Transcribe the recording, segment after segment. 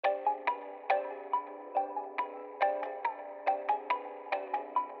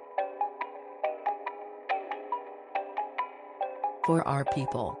for our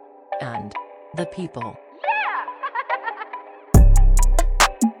people and the people.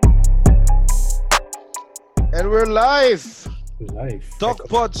 And we're live. Life. Talk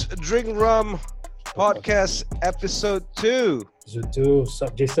Pots Drink Rum Podcast Episode 2. Zutu,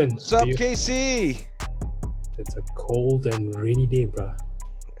 sup Jason? What's up, Are you- KC? It's a cold and rainy day, bruh.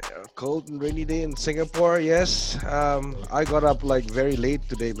 Cold and rainy day in Singapore, yes. I got up like very late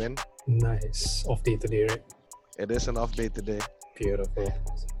today, man. Nice. Off day today, right? It is an off day today. Beautiful.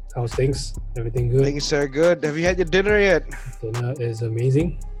 How's things? Everything good? Things are good. Have you had your dinner yet? Dinner is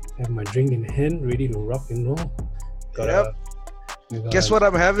amazing. Have my drink in hand, ready to rock and roll. Yep. Guess what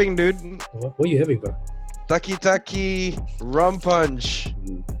I'm having, dude? What are you having, bro? Taki Taki Rum Punch.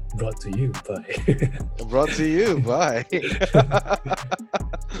 Brought to you by... Brought to you by.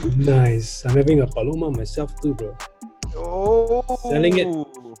 Nice. I'm having a Paloma myself too, bro. Oh. Selling it.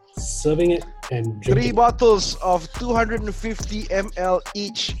 Serving it and 3 drinking. bottles of 250 ml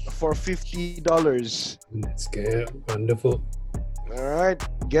each for $50. That's good. Wonderful. All right,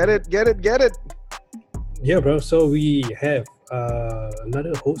 get it. Yeah, bro. So we have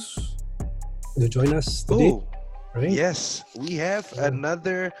another host to join us today, Oh, right? yes, we have Yeah.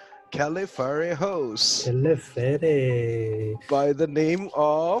 another Califare host Telefere. by the name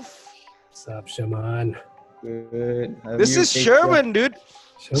of. Sup, Shaman? Good. This is Sherman, dude.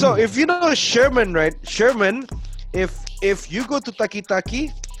 So if you know Sherman, right? Sherman, if you go to Taki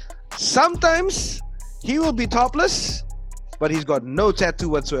Taki, sometimes he will be topless, but he's got no tattoo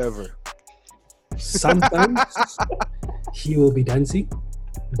whatsoever. Sometimes he will be dancing,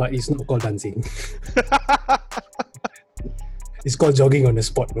 but it's not called dancing. It's called jogging on the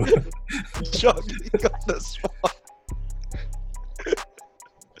spot, bro. Jogging on the spot.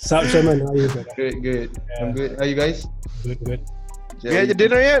 Sup, Shaman? How are you, brother? Good. Yeah. I'm good. How you guys? Good. You had your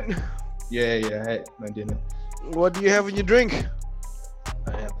dinner yet? Yeah, I had my dinner. What do you have in your drink?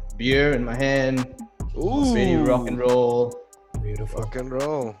 I have beer in my hand. Ooh, Ready to rock and roll. Beautiful. rock and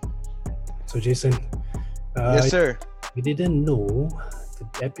roll. So, Jason, Yes, sir. we didn't know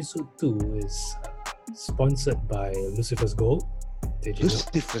that episode 2 is sponsored by Lucifer's Gold. Did you know?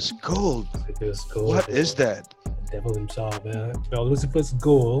 Lucifer's Gold. Lucifer's Gold. What is that? The devil himself. Well, Lucifer's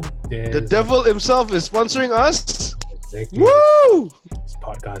Gold is... The devil himself is sponsoring us. Exactly. Woo! This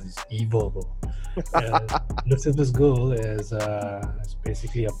podcast is evil, bro. Lucifer's Gold is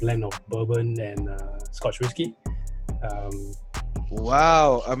basically a blend of bourbon and Scotch whiskey.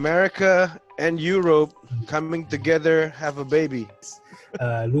 Wow, America and Europe coming together have a baby.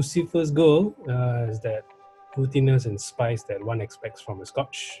 Lucifer's Gold is that fruitiness and spice that one expects from a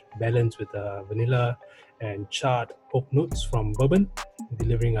Scotch, balanced with vanilla and charred oak notes from bourbon,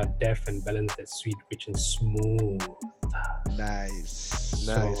 delivering a depth and balance that's sweet, rich, and smooth. Nice.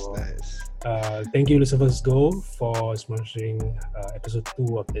 So- Thank you, Lucifer's Gold, for sponsoring episode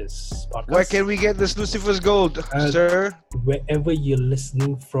 2 of this podcast. Where can we get this Lucifer's Gold, sir? Wherever you're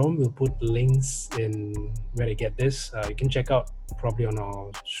listening from, we'll put links in where to get this. You can check out probably on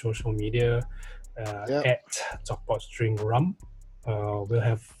our social media at Talkpots Drink Rum. We'll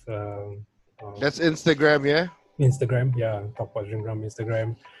have That's Instagram, yeah? Instagram, Talkpots Drink Rum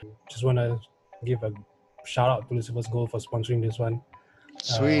Instagram. Just want to give a shout out to Lucifer's Gold for sponsoring this one.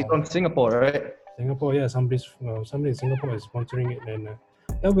 Sweet. From Singapore, right? Singapore, somebody in Singapore is sponsoring it,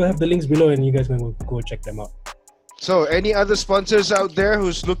 and we'll have the links below, and you guys can go check them out. So, any other sponsors out there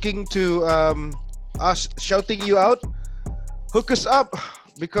who's looking to us shouting you out, hook us up,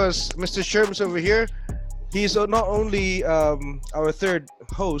 because Mr. Sherms over here, he's not only our third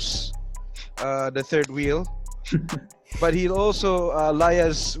host, the third wheel, but he'll also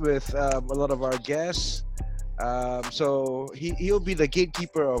liaise with a lot of our guests. So he'll be the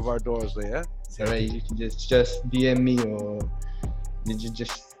gatekeeper of our doors there. Alright, you can just DM me or you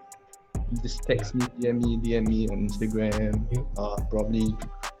just text me, DM me on Instagram. Probably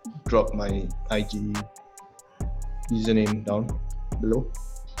drop my IG username down below.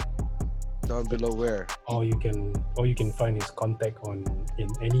 Down below where? Or you can find his contact in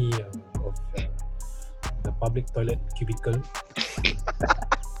any of the public toilet cubicle.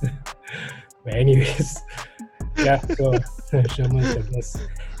 But anyways, so Sherman's the best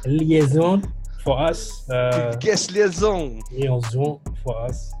liaison for us. Guest liaison. Liaison for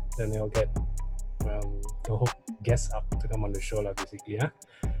us. Then he'll get he'll hook guests up to come on the show, like basically,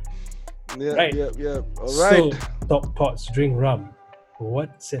 Yeah, Right. yeah. All right. So, Top Pots Drink Rum.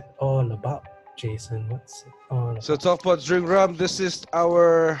 What's it all about, Jason? What's it all about? So Talk Pots Drink Rum. This is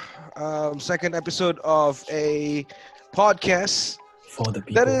our second episode of a podcast For the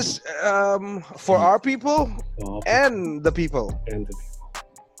people. that is for our people For and the people. and the people.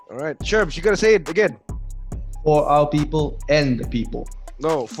 All right, Sherms, you gotta say it again. For our people and the people.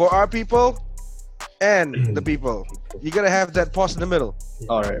 No, for our people and the people. You gotta have that pause in the middle.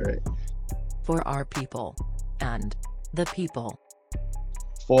 All right. For our people. And the people.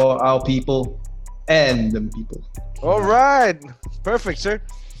 For our people and the people. All right, perfect, sir.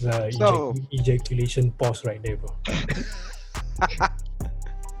 The So- ejaculation pause right there, bro.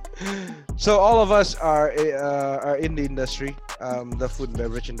 So all of us are in the industry, the food and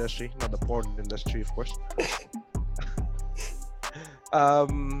beverage industry, not the porn industry, of course.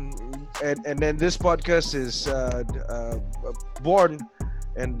 And then this podcast is born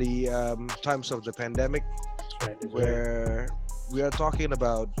in the times of the pandemic, Right, that's right. where we are talking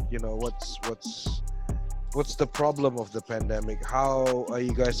about, you know, what's the problem of the pandemic? How are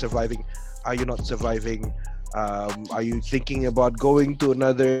you guys surviving? Are you not surviving? Are you thinking about going to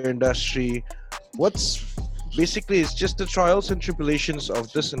another industry? What's basically, it's just the trials and tribulations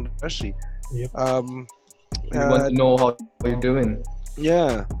of this industry. Yep. We want to know how you're doing.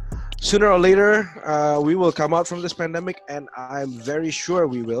 Yeah, sooner or later we will come out from this pandemic, and I'm very sure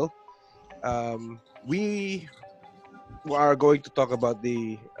we will. We are going to talk about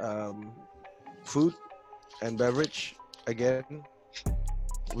the food and beverage again.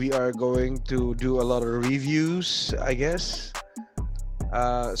 We are going to do a lot of reviews, I guess.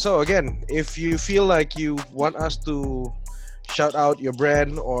 So again, if you feel like you want us to shout out your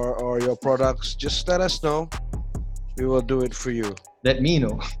brand or your products, just let us know. We will do it for you. Let me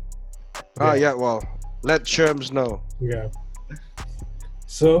know. Oh yeah, well, let Sherms know. Yeah.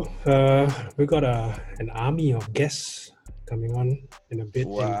 So we got an army of guests coming on in a bit.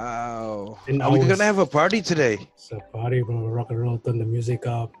 Wow. and Are we ours- gonna have a party today? It's a party, bro. Rock and roll, turn the music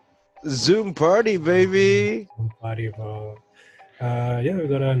up. Zoom party, baby. Party, bro. Yeah, we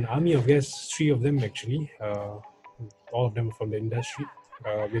got an army of guests. 3 of them actually. All of them from the industry.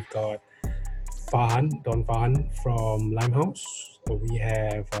 We've got Don Farhan from Limehouse. We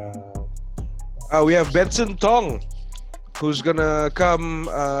have We have Benson Tong, who's gonna come.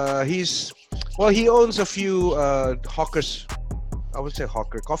 He owns a few hawkers. I would say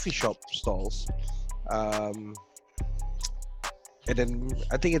coffee shop stalls. And then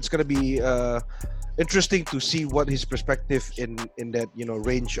I think it's gonna be interesting to see what his perspective in that, you know,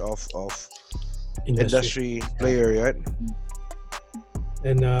 range of industry player, right?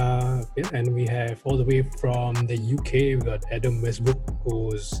 And we have all the way from the UK. We got Adam Westbrook,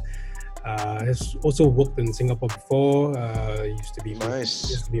 who's has also worked in Singapore before. Used to be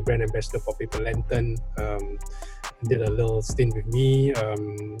Nice. brand ambassador for Paper Lantern. Did a little stint with me.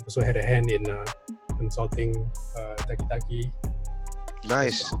 Also had a hand in consulting Taki Taki.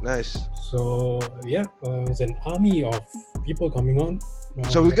 Nice. So yeah, it's an army of people coming on.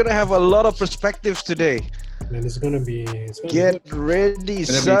 So we're gonna have a lot of perspectives today. and it's gonna be Get ready,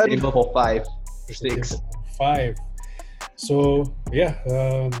 It's gonna be a son. table for 5, 6. 5. So yeah,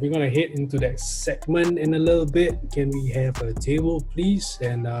 we're gonna head into that segment in a little bit. Can we have a table, please?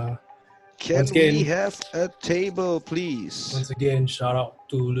 And Can once again- we have a table, please? once again, shout out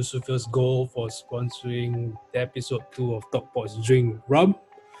to Lucifer's Gold for sponsoring the episode 2 of Top Pots Drink Rum.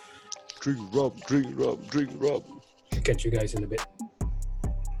 Drink rum, drink rum, drink rum. Catch you guys in a bit.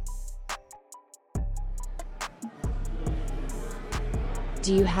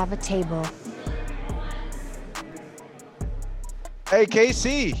 Do you have a table? Hey,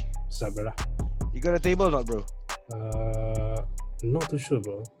 KC, What's up, brother? you got a table or not, bro? Not too sure,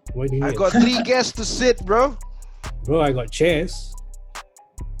 bro. Why do you I need? got 3 guests to sit, bro. Bro, I got chairs.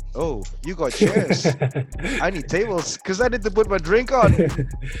 Oh, you got chairs. I need tables because I need to put my drink on.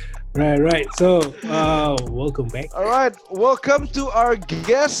 Right. So, welcome back. All right, welcome to our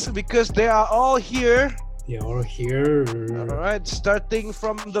guests because they are all here. They are here. All right, starting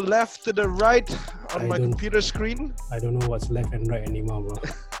from the left to the right on I my don't- computer screen. I don't know what's left and right anymore, bro.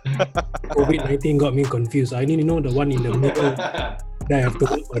 COVID-19 got me confused. I need to know the one in the middle that I have to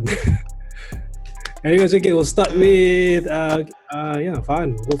work on. Anyways, okay, we'll start with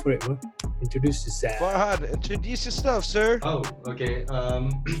Farhan, go for it, bro. Introduce yourself. Farhan, introduce yourself, sir. Oh, okay.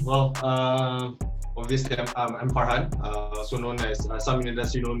 Obviously, I'm Farhan, also known as some in the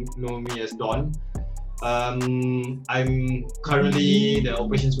industry know me as Don. I'm currently the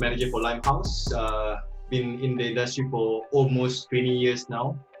operations manager for Limehouse. Been in the industry for almost 20 years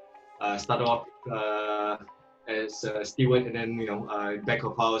now. Started off as a steward, and then back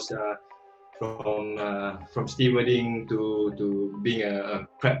of house. From stewarding to being a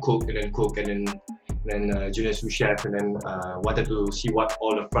prep cook, and then junior sous chef, and then wanted to see what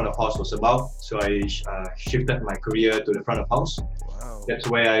all the front of house was about. So I shifted my career to the front of house. Wow. That's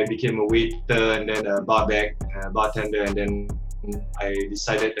where I became a waiter, and then a bartender, and then I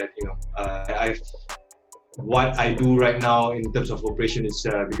decided that what I do right now in terms of operation is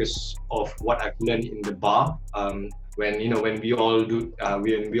because of what I've learned in the bar. When we all do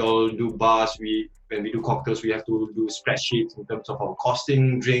bars, when we do cocktails, we have to do spreadsheets in terms of our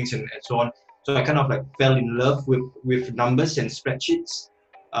costing, drinks, and so on. So I kind of like fell in love with numbers and spreadsheets.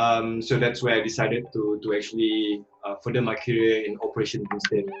 So that's where I decided to actually further my career in operations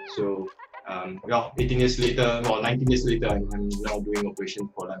instead. So 19 years later, I'm now doing operations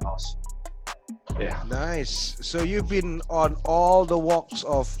for Limehouse. Yeah. Nice. So you've been on all the walks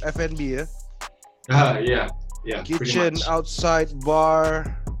of F&B, yeah? Yeah. Kitchen, outside,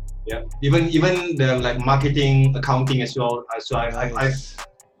 bar. Yeah. Even the like marketing, accounting as well. So Nice.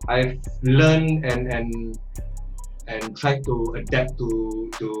 I've learned and tried to adapt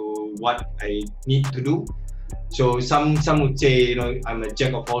to what I need to do. So some would say, I'm a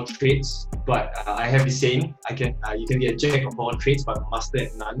jack of all trades, but I have the saying, you can be a jack of all trades but master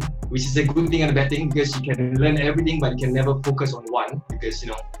at none, which is a good thing and a bad thing, because you can learn everything but you can never focus on one, because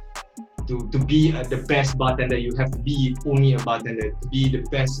to be the best bartender, you have to be only a bartender. To be the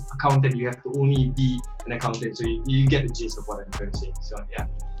best accountant, you have to only be an accountant. So you get the gist of what I'm trying to say. So yeah.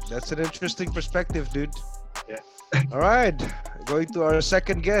 That's an interesting perspective, dude. Yeah. All right, going to our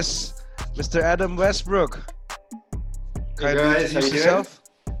second guest, Mr. Adam Westbrook. Hey Kindly guys, how you introduce doing? yourself.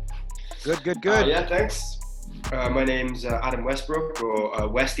 Good. Yeah, thanks. My name's Adam Westbrook, or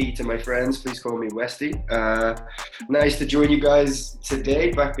Westy to my friends. Please call me Westy. Nice to join you guys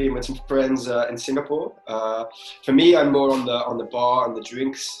today. Back being with some friends in Singapore. For me, I'm more on the bar and the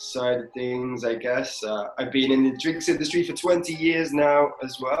drinks side of things, I guess. I've been in the drinks industry for 20 years now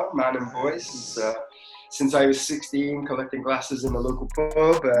as well, man and boys. Since I was 16, collecting glasses in the local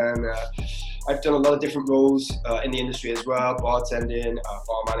pub, and I've done a lot of different roles in the industry as well, bartending,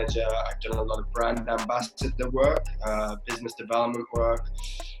 bar manager. I've done a lot of brand ambassador work, business development work,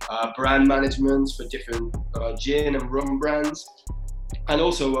 brand management for different gin and rum brands, and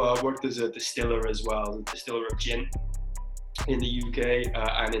also worked as a distiller as well, a distiller of gin in the UK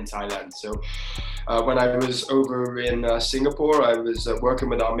and in Thailand. So when I was over in Singapore, I was working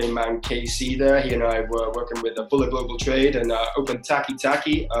with our main man KC there. He and I were working with Fuller Global Trade and opened Taki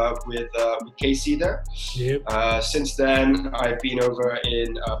Taki with KC there. Yep. Since then, I've been over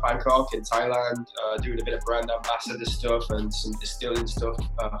in Bangkok in Thailand, doing a bit of brand ambassador stuff and some distilling stuff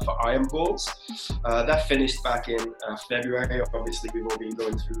for Iron Balls. That finished back in February. Obviously, we've all been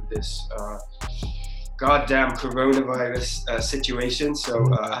going through this goddamn coronavirus situation.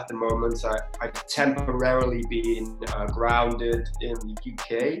 So at the moment, I've temporarily been grounded in the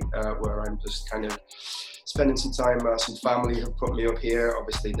UK, where I'm just kind of spending some time. Some family have put me up here.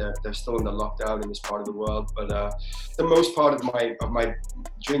 Obviously, they're still in the lockdown in this part of the world, but the most part of my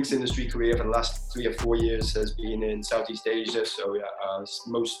drinks industry career for the last 3 or 4 years has been in Southeast Asia. So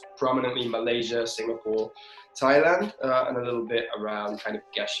most prominently Malaysia, Singapore, Thailand, and a little bit around kind of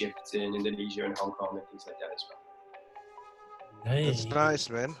guest shifts in Indonesia and Hong Kong and things like that as well. That's nice,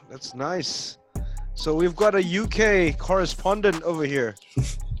 man. That's nice. So we've got a UK correspondent over here.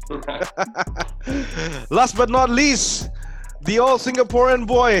 Last but not least, the old Singaporean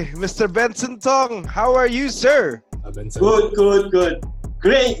boy, Mr. Benson Tong. How are you, sir? Benson. Good.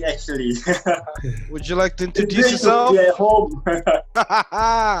 Great, actually. Would you like to introduce Great yourself? to be at home.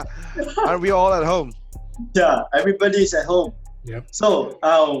 Are we all at home? Yeah, everybody's at home. Yep. So,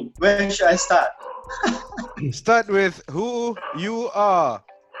 where should I start? Start with who you are.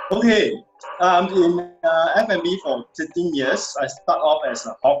 Okay, in F&B for 13 years. I start off as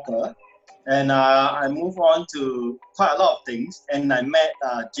a hawker, and I move on to quite a lot of things. And I met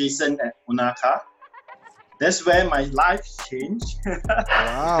Jason at Onaka. That's where my life changed.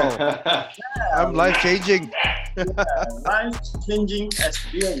 Wow. I'm life-changing. Life-changing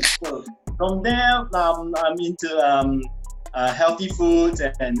experience. So from there, I'm into healthy foods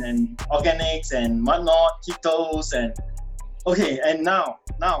and organics and whatnot, ketos and okay. And now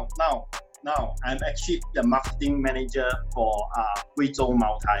I'm actually the marketing manager for Guizhou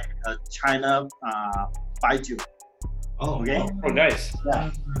Maotai, China Baijiu. Oh, Okay. Oh, nice.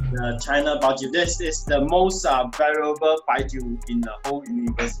 Yeah, the China Baijiu. This is the most valuable Baijiu in the whole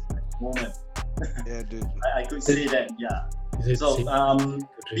universe at the moment. Yeah, dude. I could say that. Yeah. Is it So safe?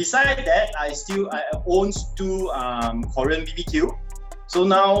 beside that, I own 2 Korean BBQ. So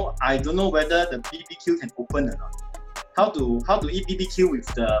now I don't know whether the BBQ can open or not. How to eat BBQ with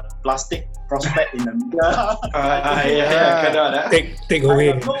the plastic prospect in the middle? Yeah. Take away.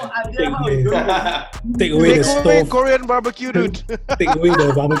 I have no idea how to do it. Take away the Take away stove. Korean barbecue, dude. Take away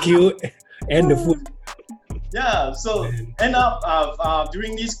the barbecue and the food. Yeah, so Man. end up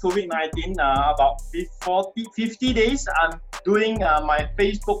during this COVID-19, about 50 days, I'm doing my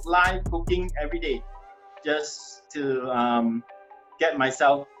Facebook Live cooking every day. just to get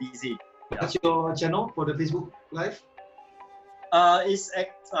myself busy. What's your channel for the Facebook Live? It's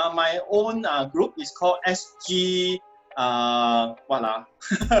my own group. It's called SG.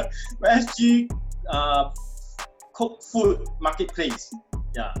 SG Cook Food Marketplace.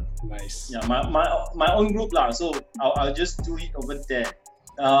 Yeah. Nice. Yeah, my own group lah. So I'll just do it over there.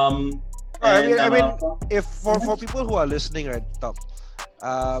 I mean, if for people who are listening right top,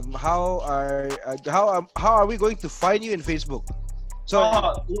 how are we going to find you in Facebook? So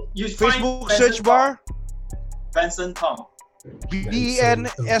you Facebook find search bar Benson Tong.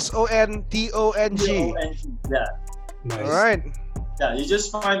 BENSONTONG. Yeah. Nice. All right. Yeah, you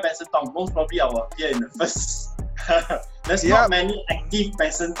just find Benson Tong. Most probably I will appear in the first. There's Yeah. not many active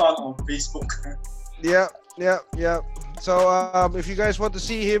Benson Tong on Facebook. Yeah. So if you guys want to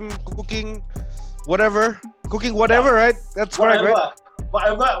see him cooking whatever, right? That's correct, right?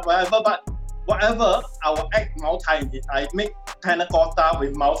 Whatever, but whatever, I will act Mao Tai. I make panna cotta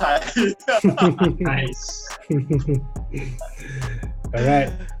with Mao Tai. Nice. All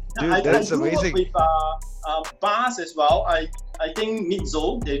right. Dude, I that's do work amazing. with bars as well. I think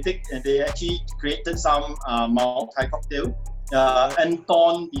Mizzo, they actually created some Mao Tai cocktail.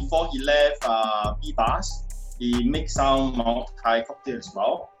 Anton, before he left B Bars, he made some Mao Tai cocktail as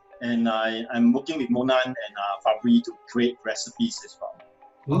well. And I'm working with Monan and Fabri to create recipes as well.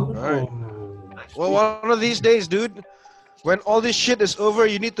 Oh. Alright. Well, one of these days, dude, when all this shit is over,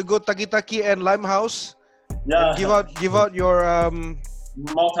 you need to go Taki Taki and Limehouse Yeah, and give out your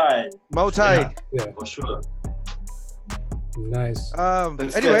Mao Tai. Mao Tai. Yeah. For sure. Nice.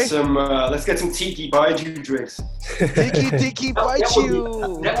 Anyway, Let's get some tiki baijiu drinks. Tiki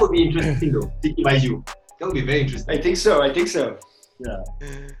Baijiu. That would be interesting though. Tiki Baijiu. That would be very interesting. I think so. Yeah.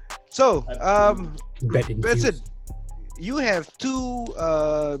 So, Bet in Benson, you have two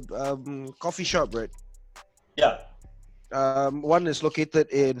coffee shop, right? Yeah. One is located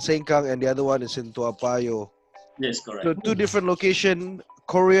in Sengkang and the other one is in Toa Payoh. Yes, correct. So two different location,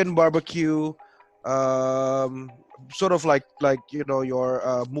 Korean barbecue, sort of like your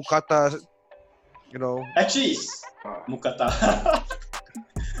mukata, Actually, it's Mukata.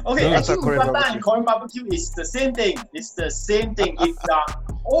 Okay, That's a actually, Korean Mukata barbecue. and Korean barbecue is the same thing. It's the same thing. If you are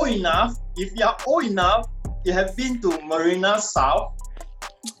old enough, you have been to Marina South,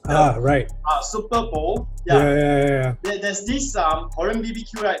 Right. Super Bowl. Yeah. There's this Korean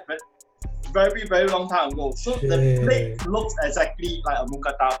BBQ, right? But very, very long time ago. So the Shit. plate looks exactly like a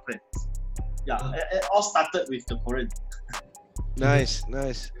Mukata plate. Yeah, it all started with the Korean. Nice.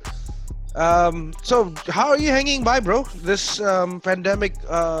 So how are you hanging by, bro? This pandemic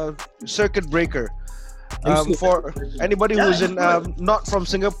circuit breaker. For anybody Yeah, who's it's in good. not from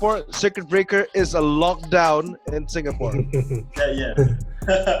Singapore, circuit breaker is a lockdown in Singapore. Yeah.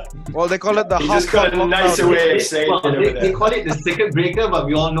 Well, they call it the He half just got a nicer lockdown. way of saying it over They there. call it the circuit breaker, but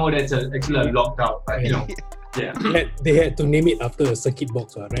we all know that's actually a lockdown. But you know, yeah. They had to name it after a circuit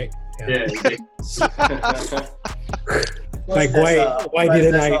box, right? Yeah. Like why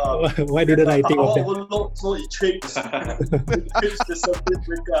didn't I think of that? Overload, so it trips. It trips the circuit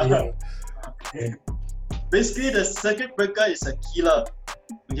breaker. Yeah. Basically, the circuit breaker is a killer.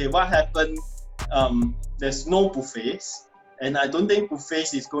 Okay, what happened? There's no buffets, and I don't think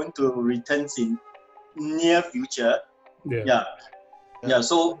buffets is going to return in near future. Yeah. Yeah.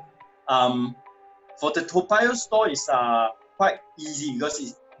 So, for the Toa Payoh store is quite easy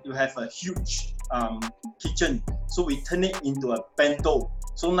because you have a huge kitchen. So we turn it into a bento.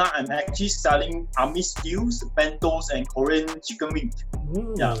 So now I'm actually selling army stews, bentos, and Korean chicken wing.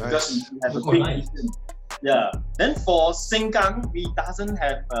 Yeah, because we have a Oh, big nice. kitchen. Yeah. Then for Sengkang, we doesn't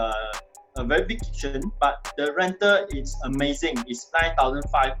have a very big kitchen, but the rental is amazing. It's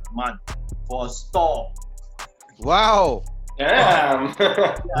 9,500 a month for a store. Wow. Damn.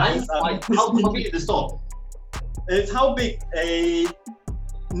 Nice. How big is the store? It's how big? I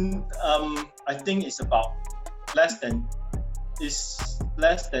think it's about less than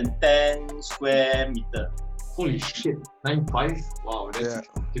 10 square meter. Holy shit, 9.5? Wow, that's Yeah. a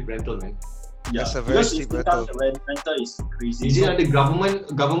cheap rental, man. Yeah, That's a very because steep it's rental. the rental is crazy. Is it So, under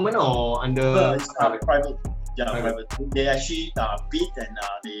government or under it's private. Yeah, private. They actually bid and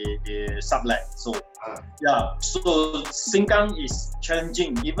they sublet. So yeah, so Sengkang is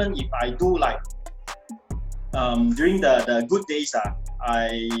challenging. Even if I do like during the good days,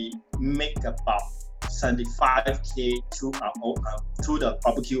 I make about 75K through the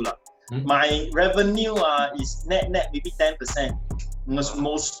barbecue lah. My revenue is net maybe 10%. Most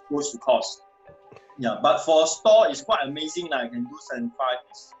goes to cost. Yeah, but for a store it's quite amazing. I can do 75.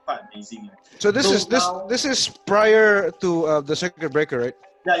 It's quite amazing. So this now- is prior to the circuit breaker, right?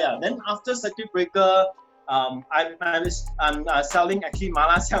 Yeah. Then after circuit breaker, I'm selling actually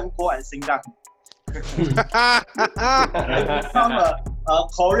Mala Xiang Guo at Sengkang. I become a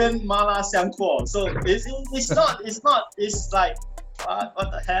Korean Mala Xiang Guo. So it's like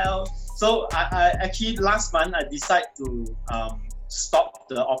what the hell. So I actually last month I decided to stop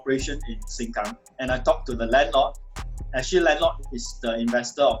the operation in Sengkang, and I talked to the landlord. Actually, landlord is the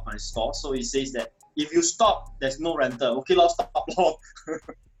investor of my store, so he says that if you stop, there's no rental. Okay, let's stop.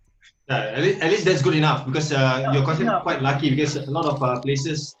 At least that's good enough, because you're considered quite lucky, because a lot of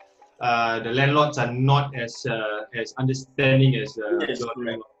places, the landlords are not as understanding as your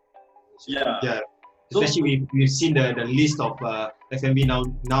landlord. Yeah. Especially we've seen the list of F&B now.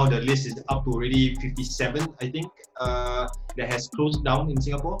 Now the list is up to already 57, I think, that has closed down in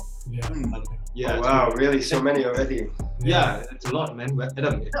Singapore. Oh, wow, really? So many already? Yeah, it's a lot, man.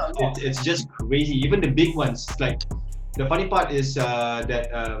 Adam, it's just crazy. Even the big ones. Like, the funny part is that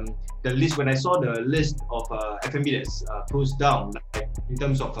the list, when I saw the list of F&B that's closed down, like in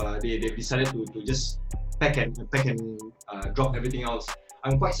terms of they decided to just pack and drop everything else.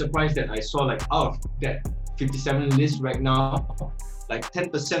 I'm quite surprised that I saw, like, out of that 57 list right now, like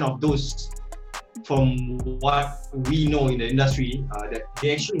 10% of those, from what we know in the industry, that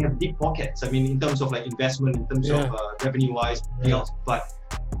they actually have deep pockets. I mean, in terms of like investment, in terms of revenue wise, everything else. But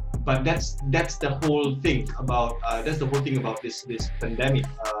that's the whole thing about this pandemic.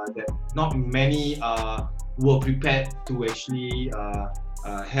 That not many were prepared to actually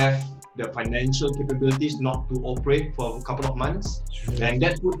have the financial capabilities not to operate for a couple of months, and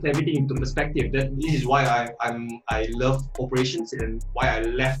that puts everything into perspective. This is why I love operations, and why I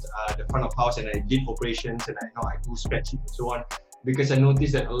left the front of house and I did operations, and I do spreadsheets and so on, because I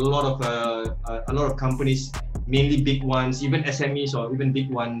noticed that a lot of companies, mainly big ones, even SMEs or even big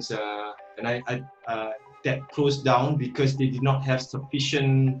ones, that closed down because they did not have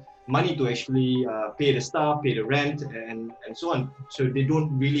sufficient money to actually pay the staff, pay the rent, and so on. So they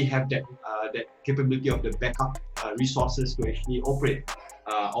don't really have that capability of the backup resources to actually operate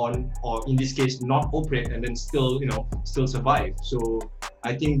or in this case not operate and then still survive. So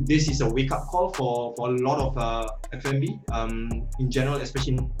I think this is a wake-up call for a lot of F&B in general,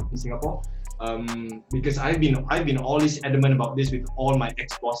 especially in Singapore. Because I've been always adamant about this with all my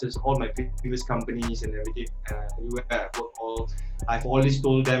ex-bosses, all my previous companies and everything. Everywhere I've worked, I've always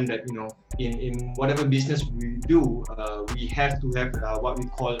told them that in whatever business we do, we have to have what we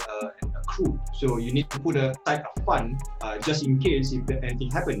call an accrued. So you need to put aside a fund just in case if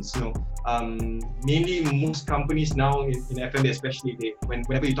anything happens. Mainly most companies now in F&B especially,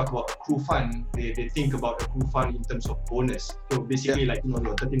 whenever you talk about accrue fund, they think about accrue fund in terms of bonus. So basically your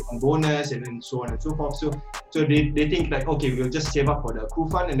 13-month bonus and so on and so forth. So they think like, okay, we'll just save up for the accrue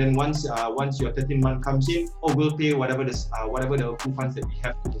fund, and then once your 13-month comes in, we'll pay whatever the accrue funds that we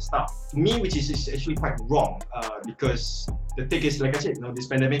have to the staff. To me, which is actually quite wrong, because the thing is, like I said, this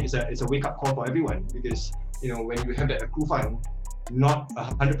pandemic is a wake-up call for everyone, because when you have that accrue fund, not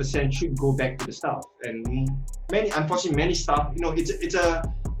 100% should go back to the staff, and unfortunately many staff,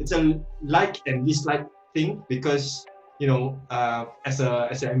 it's a like and dislike thing, because as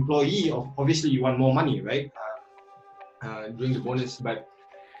an employee, obviously you want more money, right? During the bonus, but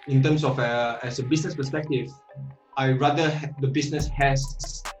in terms of as a business perspective, I rather the business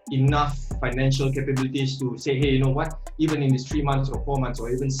has enough financial capabilities to say, hey, you know what? Even in these 3 months or 4 months or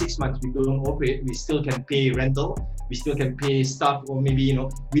even 6 months we don't operate, we still can pay rental, we still can pay staff, or maybe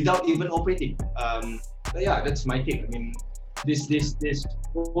without even operating. But yeah, that's my take. I mean, this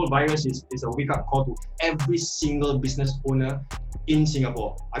whole virus is a wake-up call to every single business owner in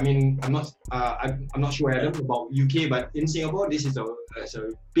Singapore. I mean, I'm not sure, Adam, about UK, but in Singapore, this is a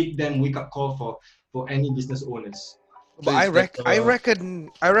big damn wake-up call for any business owners. But I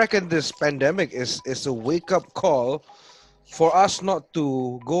reckon this pandemic is a wake-up call for us not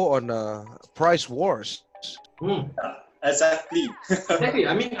to go on price wars. Exactly.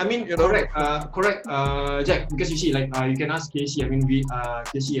 I mean, correct, Jack. Because you see, like, you can ask Casey. I mean,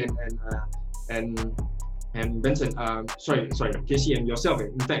 Casey and Benson. Sorry, Casey and yourself.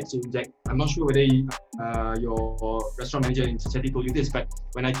 In fact, so Jack, I'm not sure whether your restaurant manager in Society told you this, but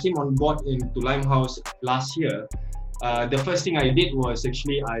when I came on board into Limehouse last year, the first thing I did was I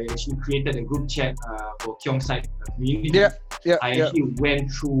created a group chat for Keong-Side community. I actually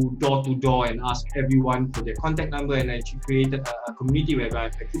went through door to door and asked everyone for their contact number, and I actually created a community where I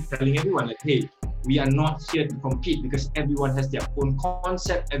keep telling everyone, like, hey, we are not here to compete, because everyone has their own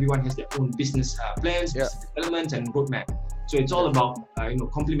concept, everyone has their own business plans, business development and roadmap. So it's all about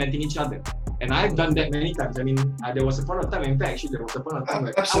complementing each other. And I've done that many times. I mean, there was a point of time, in fact, there was a point of time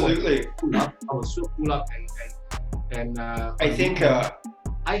where absolutely. I was so pulled up and I think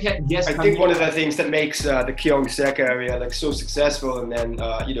I had guests. I think one of the things that makes the Keong Sek area like so successful, and then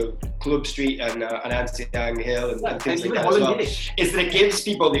Club Street and An Siang Hill and things like that as well, is that it gives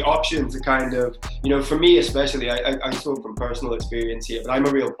people the option to kind of, for me especially, I talk from personal experience here, but I'm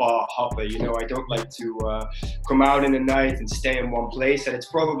a real bar hopper. I don't like to come out in the night and stay in one place, and it's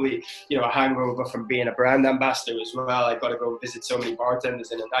probably a hangover from being a brand ambassador as well. I've got to go visit so many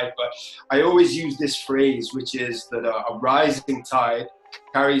bartenders in a night, but I always use this phrase, which is that a rising tide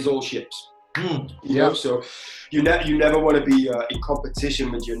carries all ships. So you never want to be in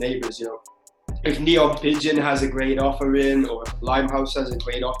competition with your neighbors. If Neon Pigeon has a great offering, or if Limehouse has a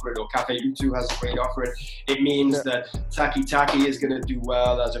great offering, or Cafe Utu has a great offering, it means that Taki Taki is going to do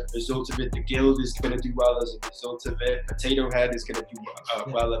well as a result of it. The Guild is going to do well as a result of it. Potato Head is going to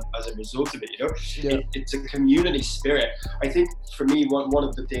do well as a result of it. It's a community spirit. I think for me, one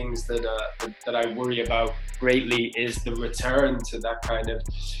of the things that I worry about greatly is the return to that kind of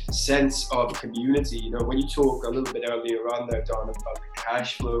sense of community. When you talk a little bit earlier on there, Don, about the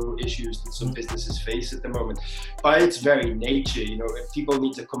cash flow issues that some businesses face at the moment, by its very nature, if people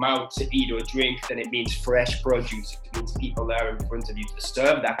need to come out to eat or drink, then it means fresh produce. It means people there in front of you to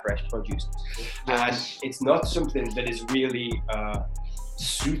serve that fresh produce. And it's not something that is really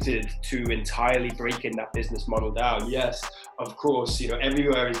suited to entirely breaking that business model down. Yes, of course,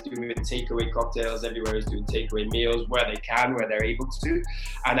 everywhere is doing takeaway cocktails, everywhere is doing takeaway meals where they can, where they're able to.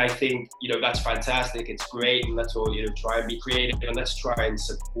 And I think, that's fantastic. It's great. And let's all, try and be creative, and let's try and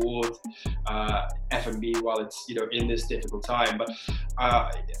support F&B while it's, in this difficult time. But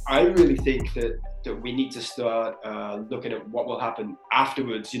I really think that we need to start looking at what will happen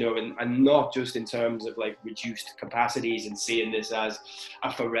afterwards, and not just in terms of like reduced capacities and seeing this as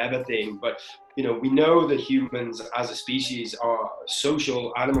a forever thing. But we know that humans as a species are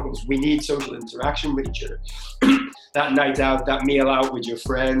social animals. We need social interaction with each other. That night out, that meal out with your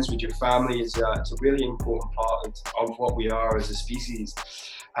friends, with your family is it's a really important part of what we are as a species.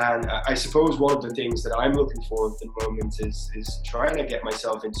 And I suppose one of the things that I'm looking for at the moment is trying to get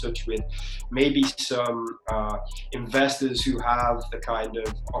myself in touch with maybe some investors who have the kind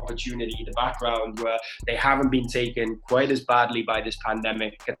of opportunity, the background where they haven't been taken quite as badly by this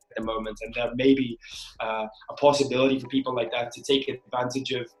pandemic at the moment. And there may be a possibility for people like that to take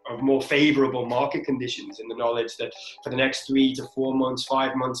advantage of more favorable market conditions, in the knowledge that for the next 3 to 4 months,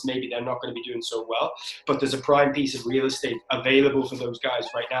 5 months, maybe they're not going to be doing so well. But there's a prime piece of real estate available for those guys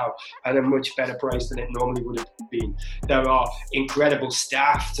right now at a much better price than it normally would have been. There are incredible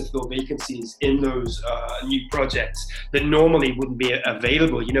staff to fill vacancies in those new projects that normally wouldn't be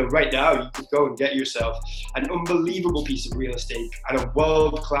available. Right now you could go and get yourself an unbelievable piece of real estate and a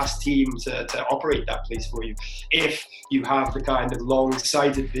world-class team to operate that place for you, if you have the kind of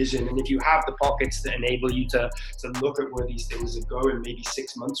long-sighted vision, and if you have the pockets that enable you to look at where these things are going maybe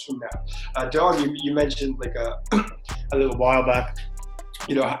 6 months from now. Don, you mentioned like a little while back,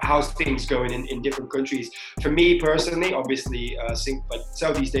 how's things going in different countries. For me personally, obviously,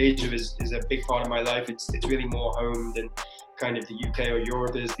 Southeast Asia is a big part of my life. It's really more home than kind of the UK or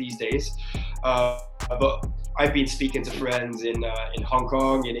Europe is these days. But I've been speaking to friends in Hong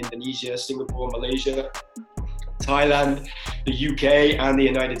Kong, in Indonesia, Singapore, Malaysia, Thailand, the UK, and the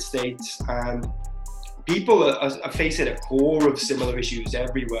United States. And people are facing a core of similar issues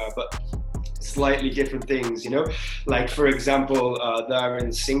everywhere, but slightly different things, like for example, there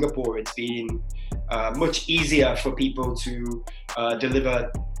in Singapore, it's been much easier for people to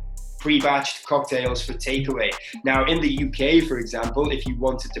deliver pre-batched cocktails for takeaway. Now in the UK, for example, if you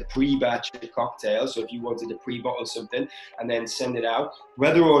wanted to pre-batch a cocktail, so if you wanted to pre-bottle something and then send it out,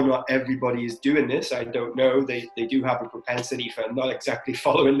 whether or not everybody is doing this, I don't know. They do have a propensity for not exactly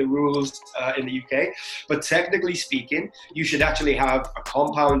following the rules in the UK, but technically speaking, you should actually have a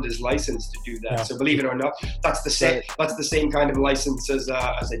compounder's license to do that. Yeah. So believe it or not, that's the same kind of license as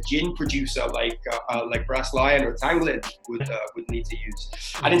a gin producer like Brass Lion or Tanglin would need to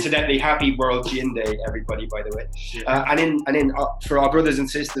use. And incidentally, happy World Gin Day, everybody, by the way. And for our brothers and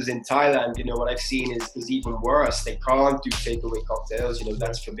sisters in Thailand, what I've seen is even worse. They can't do takeaway cocktails.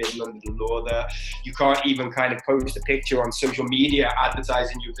 That's forbidden under the law there. You can't even kind of post a picture on social media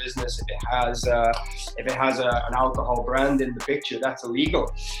advertising your business if it has an alcohol brand in the picture. That's illegal.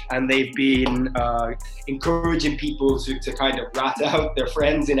 And they've been encouraging people to kind of rat out their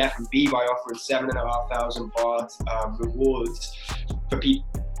friends in F&B by offering 7,500 baht rewards for people.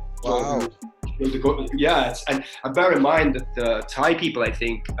 Wow. Yeah, and bear in mind that the Thai people, I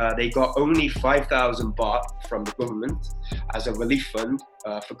think, they got only 5,000 baht from the government as a relief fund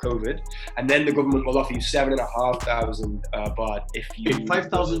for COVID, and then the government will offer you 7,500 baht if you.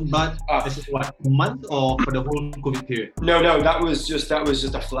 5,000 baht is what, a month or for the whole COVID period? No, that was just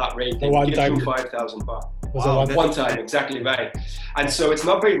a flat rate. They One give time. you 5,000 baht. Wow, One time, exactly right. And so it's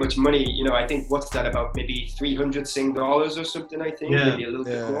not very much money. You know, I think what's that, about maybe 300 Sing dollars or something, I think, maybe a little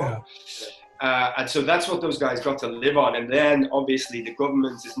bit more. And so that's what those guys got to live on. And then obviously the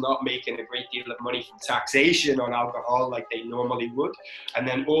government is not making a great deal of money from taxation on alcohol like they normally would. And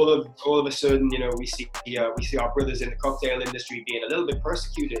then all of a sudden, you know, we see our brothers in the cocktail industry being a little bit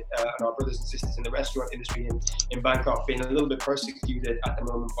persecuted, and our brothers and sisters in the restaurant industry in Bangkok being a little bit persecuted at the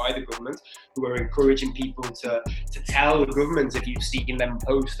moment by the government, who are encouraging people to tell the government if you've seen them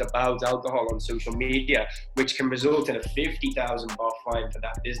post about alcohol on social media, which can result in a 50,000 baht fine for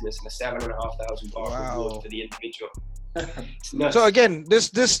that business and a 7,500 baht reward for the individual. So again,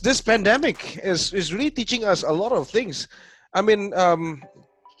 this pandemic is really teaching us a lot of things. I mean,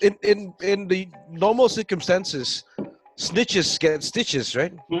 in the normal circumstances, snitches get stitches,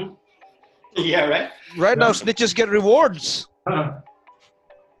 right? Yeah, right. Right now, snitches get rewards.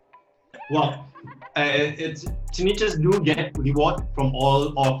 Well, snitches do get reward from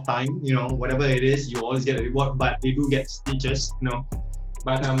all of time. You know, whatever it is, you always get a reward, but they do get stitches. You know,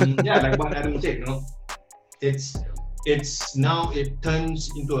 but yeah, like what Adam said, you know, it's now it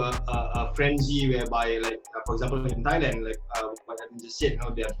turns into a frenzy whereby, like for example in Thailand, like what Adam just said, you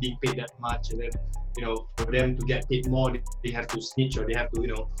know, they are being paid that much, and then, you know, for them to get paid more, they have to snitch, or they have to, you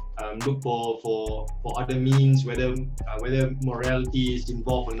know, look for other means, whether morality is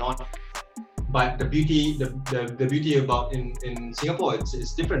involved or not. But the beauty about in Singapore,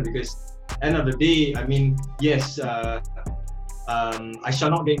 it's different, because end of the day, I mean, yes, I shall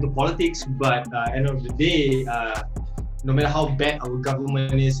not get into politics, but end of the day, no matter how bad our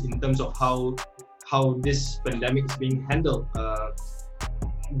government is in terms of how this pandemic is being handled,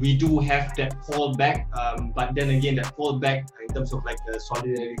 we do have that fallback. But then again, that fallback in terms of like the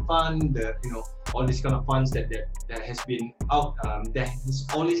solidarity fund, you know, all these kind of funds that has been out, there has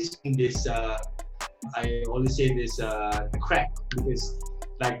always been this. I always say this crack, because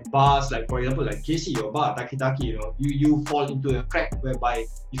like bars, like for example, like KC or bar Taki, you know, you fall into a crack whereby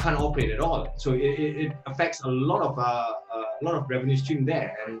you can't operate at all. So it affects a lot of revenue stream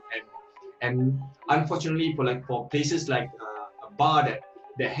there, and unfortunately for places like a bar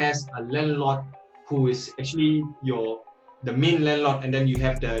that has a landlord who is actually the main landlord, and then you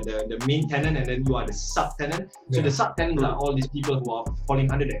have the main tenant, and then you are the subtenant. So the subtenants are all these people who are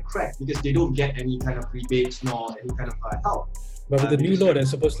falling under that crack, because they don't get any kind of rebates nor any kind of help. But with the new law, that's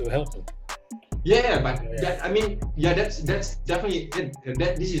supposed to help them. Yeah, but that's definitely it.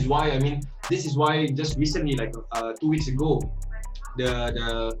 This is why just recently, like 2 weeks ago,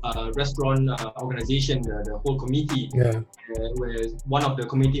 the restaurant organization, the whole committee, where one of the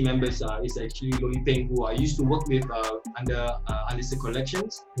committee members is actually Loli Peng, who I used to work with under Unlisted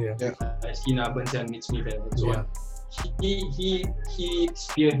Collections, Sina, Benson, Meet Smith, and so on. He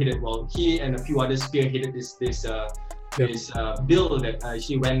spearheaded, well, he and a few others spearheaded this bill that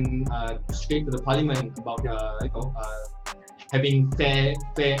actually went straight to the parliament about having fair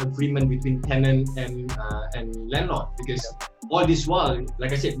agreement between tenant and landlord, because all this while,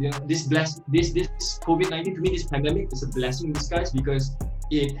 like I said, you know, this COVID-19, to me, this pandemic is a blessing in disguise, because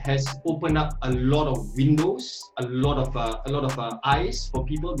it has opened up a lot of windows, a lot of eyes for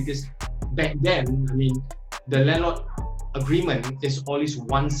people, because back then, I mean, the landlord agreement is always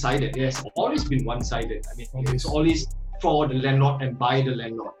one-sided. It has always been one-sided. I mean, it's always for the landlord and by the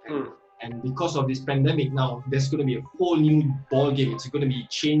landlord. And because of this pandemic now, there's going to be a whole new ball game. It's going to be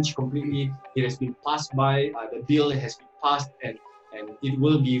changed completely. It has been passed by, the bill has been passed, and it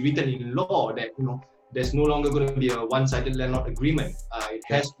will be written in law that, you know, there's no longer going to be a one-sided landlord agreement. It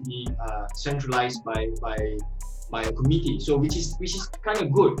has to be centralized by a committee. So which is kind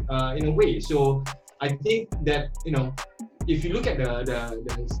of good in a way. So I think that, you know, if you look at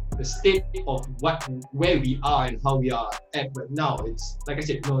the state of where we are and how we are at right now, it's like I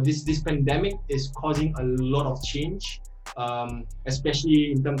said, you know, this pandemic is causing a lot of change,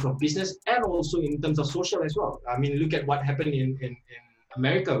 especially in terms of business and also in terms of social as well. I mean, look at what happened in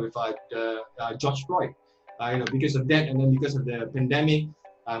America with George Floyd. You know, because of that, and then because of the pandemic,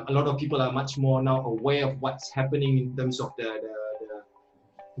 a lot of people are much more now aware of what's happening in terms of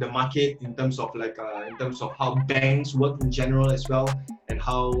the market, in terms of how banks work in general as well, and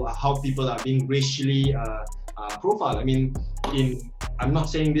how people are being racially profiled. I mean, I'm not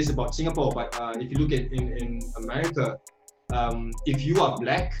saying this about Singapore, but if you look at in America, if you are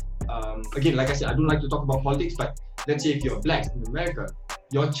black, again, like I said, I don't like to talk about politics, but let's say if you're black in America,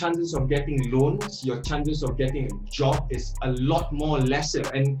 your chances of getting loans, your chances of getting a job is a lot more lesser.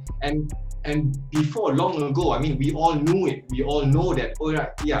 And before, long ago, I mean, we all knew it. We all know that. Oh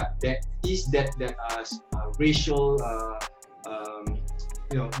yeah, there is that racial,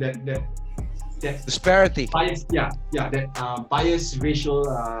 that Disparity. bias, that bias racial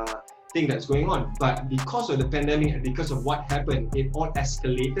thing that's going on. But because of the pandemic and because of what happened, it all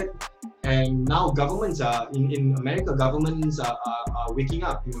escalated. And now governments are in America. Governments are waking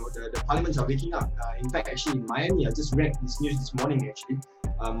up. The parliaments are waking up. In fact, actually, in Miami, I just read this news this morning. Actually,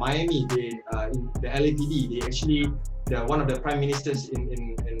 Miami, they in the LAPD, they actually, one of the prime ministers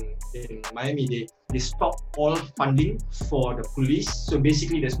in Miami, they stopped all funding for the police. So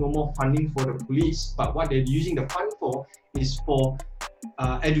basically, there's no more funding for the police. But what they're using the fund for is for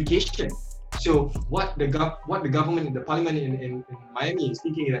education. So what the government, the parliament in Miami is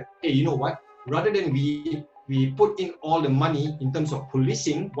thinking is that, hey, you know what? Rather than we put in all the money in terms of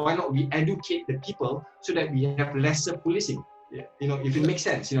policing, why not we educate the people so that we have lesser policing? Yeah, if it makes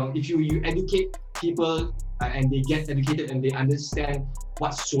sense. If you educate people and they get educated and they understand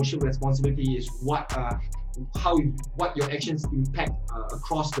what social responsibility is, what your actions impact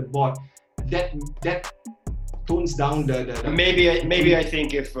across the board, that tones down the Maybe I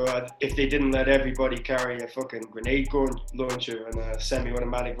think if they didn't let everybody carry a fucking grenade launcher and a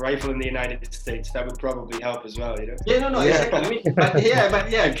semi-automatic rifle in the United States, that would probably help as well, Exactly. I mean, but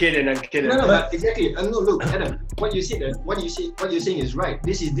yeah. I'm kidding. No, but exactly. No, look, Adam, what you're saying is right.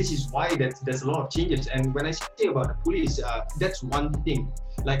 This is why there's a lot of changes. And when I say about the police, that's one thing.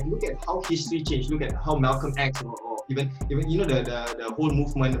 Like, look at how history changed. Look at how Malcolm X or even the whole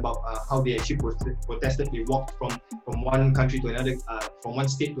movement about how they actually protested. They walked from one country to another, from one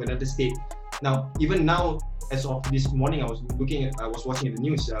state to another state. Now, even now, as of this morning, I was watching the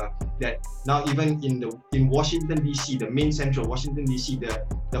news that now even in Washington DC, the main central Washington DC,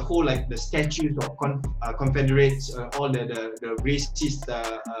 the whole, like, the statues of Confederates, all the racist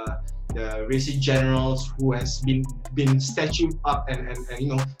the racist generals who has been statued up and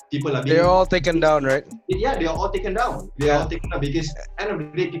people are being, they're all taken down, right? Yeah, they are all taken down. They are all taken down because at the end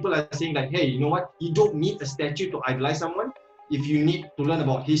of the day, people are saying like, hey, you know what? You don't need a statue to idolize someone. If you need to learn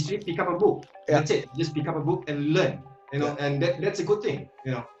about history, pick up a book. Yeah. That's it. Just pick up a book and learn. And that's a good thing.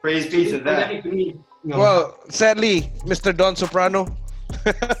 Praise be to that. Well, sadly, Mr. Don Soprano,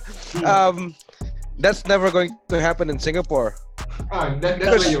 that's never going to happen in Singapore. That's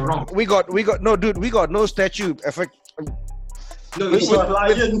where you're wrong. We got no statue. Effect. No, you see,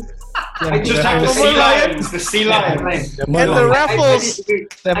 lion. I just have the sea lions. And the raffles.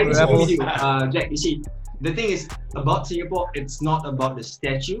 I disagree with you, Jack. You see, the thing is about Singapore, it's not about the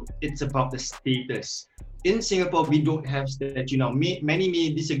statue, it's about the status. In Singapore, we don't have statue now. Many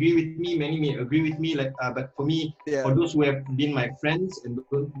may disagree with me, many may agree with me. But for me, for those who have been my friends and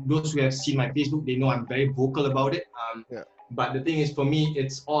those who have seen my Facebook, they know I'm very vocal about it. But the thing is, for me,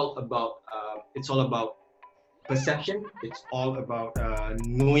 it's all about perception. It's all about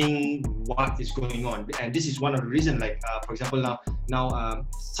knowing what is going on, and this is one of the reasons. Like for example, now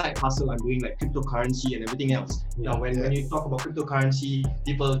side hustle, I'm doing like cryptocurrency and everything else. Now, when you talk about cryptocurrency,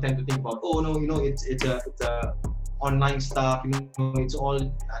 people tend to think about, oh no, it's a online stuff, it's all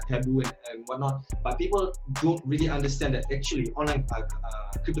taboo and whatnot. But people don't really understand that actually online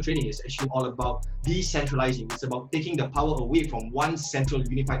crypto trading is actually all about decentralizing. It's about taking the power away from one central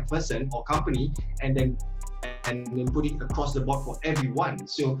unified person or company and then put it across the board for everyone.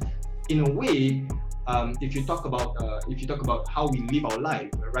 So in a way, if you talk about how we live our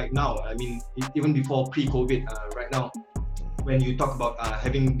life right now, I mean, even before pre-COVID, right now, when you talk about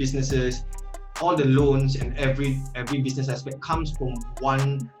having businesses, all the loans and every business aspect comes from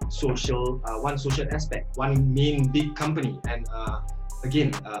one social aspect, one main big company. And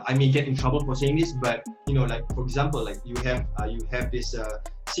again, I may get in trouble for saying this, but like for example, like you have this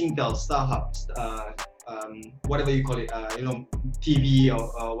Singtel, StarHub, whatever you call it, TV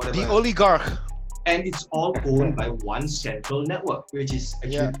or whatever. The oligarch. And it's all owned by one central network, which is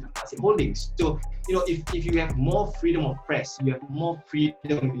actually Temasek Holdings. So, if you have more freedom of press, you have more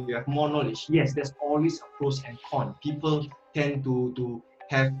freedom, you have more knowledge. Yes, there's always a pros and cons. People tend to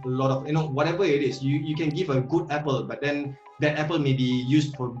have a lot of, whatever it is. You can give a good apple, but then that apple may be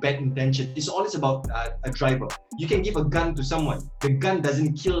used for bad intention. It's always about a driver. You can give a gun to someone. The gun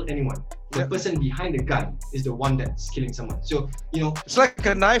doesn't kill anyone. The person behind the gun is the one that's killing someone. So it's like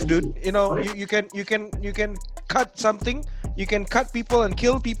a knife, dude. You can cut something. You can cut people and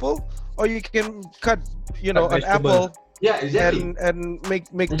kill people, or you can cut an apple. Yeah, exactly. And make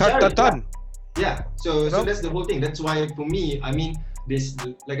ton. Yeah. So that's the whole thing. That's why for me, I mean, this,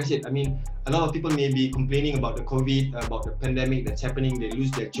 like I said, I mean, a lot of people may be complaining about the COVID, about the pandemic that's happening, they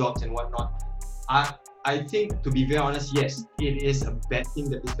lose their jobs and whatnot. I think, to be very honest, yes, it is a bad thing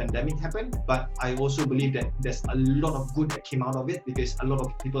that this pandemic happened, but I also believe that there's a lot of good that came out of it, because a lot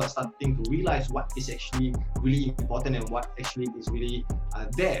of people are starting to realize what is actually really important and what actually is really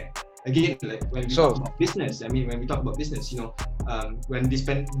there. Again, like when we talk about business, I mean, when we talk about business, you know,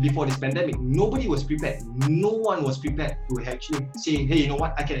 before this pandemic, nobody was prepared. No one was prepared to actually say, hey, you know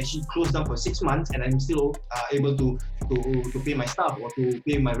what, I can actually close down for 6 months and I'm still able to pay my staff or to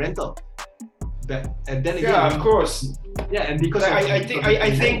pay my rental. But and then again, yeah, of course. Yeah, and because I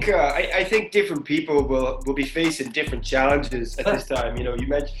think different people will be facing different challenges at this time. You know,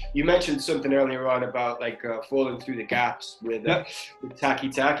 you mentioned something earlier on about like falling through the gaps with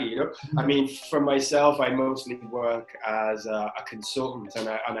Taki. You know, I mean, for myself, I mostly work as a consultant,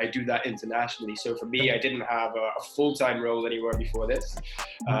 and I do that internationally. So for me, I didn't have a full-time role anywhere before this.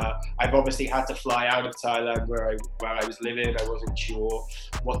 I've obviously had to fly out of Thailand where I was living. I wasn't sure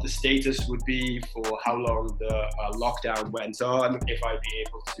what the status would be for how long the lockdown went on, if I'd be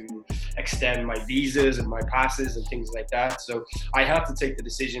able to extend my visas and my passes and things like that. So I had to take the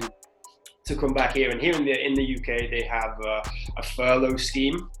decision to come back here. And here in the UK, they have a furlough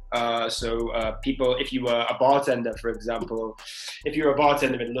scheme. So people, if you were a bartender, for example, if you're a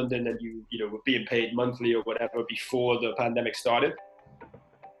bartender in London and you were being paid monthly or whatever before the pandemic started,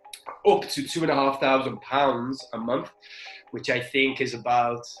 up to £2,500 a month, which I think is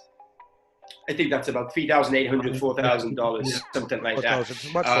about, that's about $3,800, $4,000, something like that.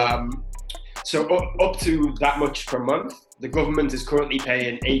 So up to that much per month, the government is currently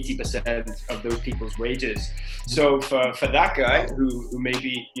paying 80% of those people's wages. So for that guy who may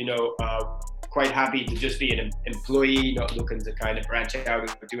be, quite happy to just be an employee, not looking to kind of branch out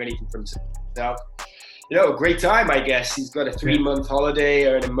or do anything for himself, great time, I guess. He's got a 3-month holiday,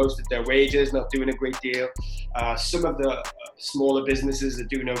 earning most of their wages, not doing a great deal. Some of the smaller businesses are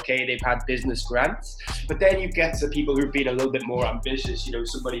doing okay. They've had business grants. But then you get to people who've been a little bit more ambitious.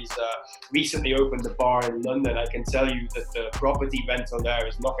 Somebody's recently opened a bar in London. I can tell you that the property rental there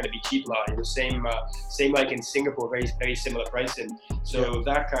is not going to be cheap. Same like in Singapore, very, very similar pricing. So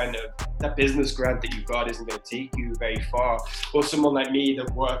that business grant that you've got isn't going to take you very far. Or someone like me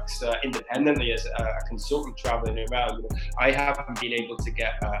that works independently as a consultant traveling around, I haven't been able to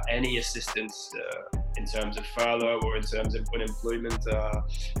get any assistance in terms of furlough or in terms of unemployment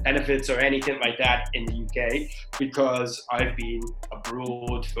benefits or anything like that in the UK, because I've been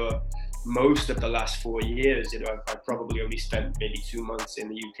abroad for most of the last 4 years. I've probably only spent maybe 2 months in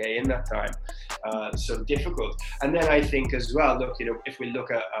the UK in that time. So difficult. And then I think as well, look, if we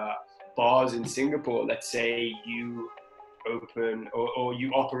look at bars in Singapore, let's say you open or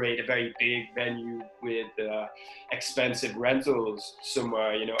you operate a very big venue with expensive rentals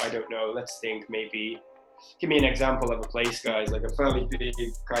somewhere, I don't know, let's think, maybe give me an example of a place, guys, like a fairly big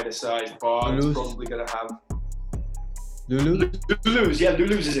kind of size bar. It's probably gonna have Lulu's. Yeah,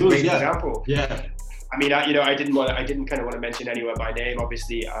 Lulu's is a great example. Yeah, I mean, I didn't kind of want to mention anyone by name.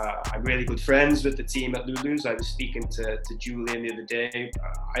 Obviously, I'm really good friends with the team at Lulu's. I was speaking to Julian the other day.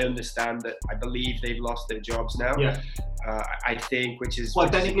 I understand that I believe they've lost their jobs now. Yeah. I think, which is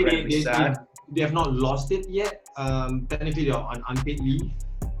technically sad. They have not lost it yet. Technically, they're on unpaid leave.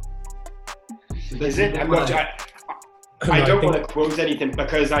 So is it? I don't want to quote anything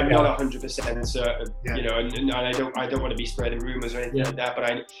because I'm not 100% certain, and I don't want to be spreading rumors or anything like that. But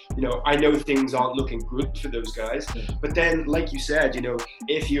I know things aren't looking good for those guys. But then, like you said,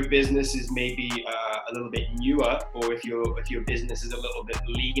 if your business is maybe a little bit newer, or if your business is a little bit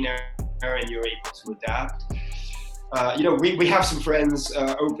leaner and you're able to adapt. We have some friends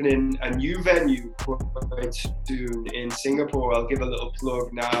opening a new venue quite soon in Singapore. I'll give a little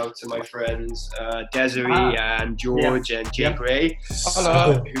plug now to my friends Desiree and George and Jake Ray,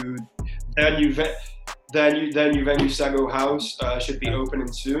 who their new venue, Sago House, should be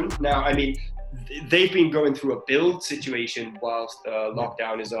opening soon. Now, I mean, they've been going through a build situation whilst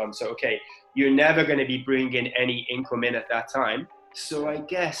lockdown is on. So, okay, you're never going to be bringing any income in at that time. So I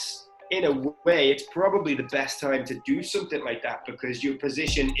guess, in a way, it's probably the best time to do something like that, because your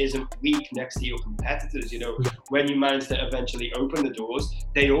position isn't weak next to your competitors. When you manage to eventually open the doors,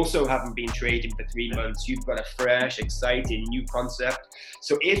 they also haven't been trading for 3 months. You've got a fresh, exciting new concept.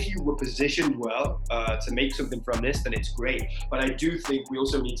 So if you were positioned well to make something from this, then it's great. But I do think we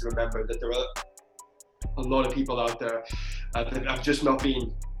also need to remember that there are a lot of people out there that have just not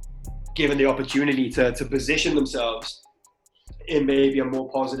been given the opportunity to position themselves in maybe a more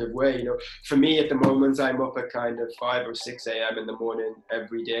positive way. You know, for me at the moment, I'm up at kind of 5 or 6 a.m. in the morning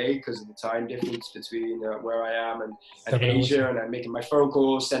every day because of the time difference between where I am and 7 hours. Asia, and I'm making my phone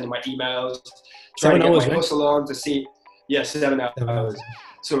calls, sending my emails, trying to get my hustle on to see. Yeah, 7 hours.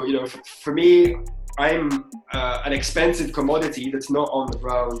 So, you know, for me, I'm an expensive commodity that's not on the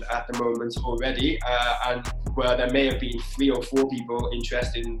ground at the moment already, and where there may have been 3 or 4 people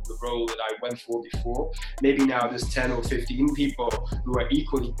interested in the role that I went for before. Maybe now there's 10 or 15 people who are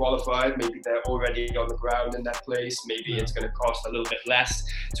equally qualified. Maybe they're already on the ground in that place. Maybe it's going to cost a little bit less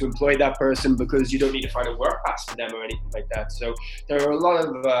to employ that person because you don't need to find a work pass for them or anything like that. So there are a lot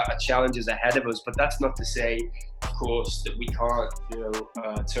of challenges ahead of us, but that's not to say, of course, that we can't,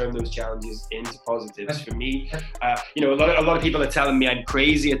 turn those challenges into positives. For me, a lot of people are telling me I'm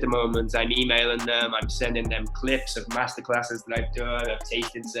crazy at the moment. I'm emailing them, I'm sending them clips of masterclasses that I've done, of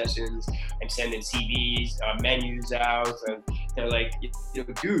tasting sessions, I'm sending CVs, menus out, and they're like,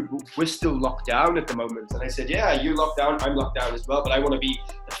 dude, we're still locked down at the moment. And I said, yeah, you're locked down, I'm locked down as well, but I want to be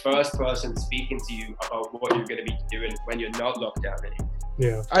the first person speaking to you about what you're going to be doing when you're not locked down anymore.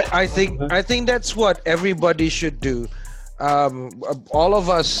 Yeah, I think that's what everybody should do. All of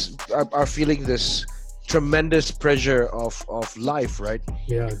us are feeling this tremendous pressure of life, right?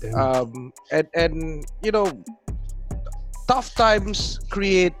 Yeah, and tough times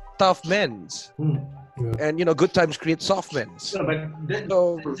create tough men's, and good times create soft men's. No, but that's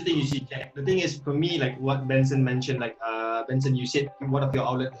the thing you see, Jack. The thing is, for me, like what Benson mentioned, like Benson, you said one of your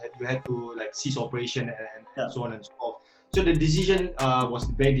outlets you had to like cease operation and so on and so forth. So the decision was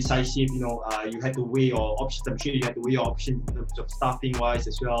very decisive. You had to weigh your options. I'm sure you had to weigh your options in terms of staffing wise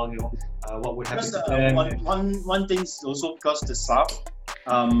as well. What would happen to them. One thing is also because the staff,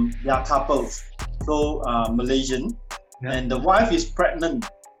 they are couples. So Malaysian, and the wife is pregnant.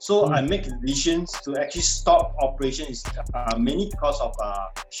 So I make decisions to actually stop operations mainly because of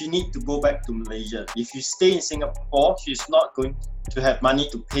she need to go back to Malaysia. If you stay in Singapore, she's not going to have money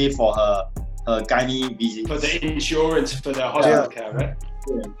to pay for her gynae visit. For the insurance for the hospital care, right?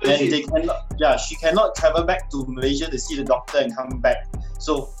 And she cannot travel back to Malaysia to see the doctor and come back.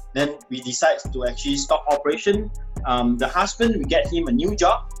 So then we decide to actually stop operation. The husband, we get him a new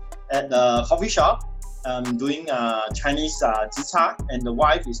job at the coffee shop, doing Chinese zi cha, and the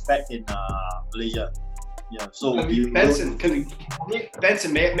wife is back in Malaysia. Yeah, so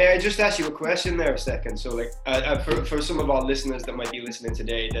Benson, may I just ask you a question there a second? So like for some of our listeners that might be listening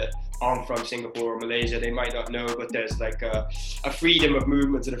today that aren't from Singapore or Malaysia, they might not know, but there's like a freedom of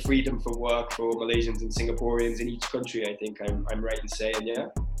movement and a freedom for work for Malaysians and Singaporeans in each country, I think I'm right in saying, yeah?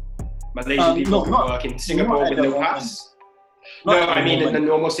 Malaysian people can work in Singapore with no pass? No, I mean in the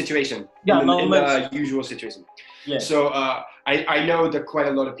normal situation, in the usual situation. Yeah. So I know that quite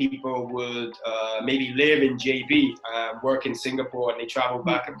a lot of people would maybe live in JB, work in Singapore, and they travel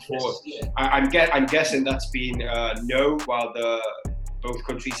back and forth. Yes, yeah. I'm guessing that's been no while both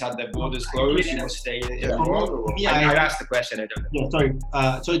countries had their borders closed. You must stay in abroad. I asked the question. I don't know.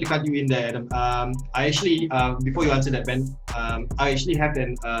 Yeah, sorry to cut you in there, Adam. I actually before you answer that, Ben, I actually have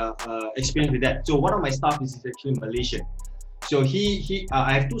an experience with that. So one of my staff is actually Malaysian. So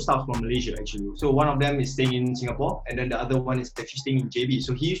I have 2 staff from Malaysia actually. So one of them is staying in Singapore, and then the other one is actually staying in JB.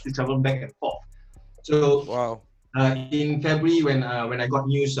 So he used to travel back and forth. So wow. In February, when I got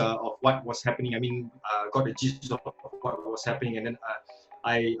news of what was happening, got the gist of what was happening, and then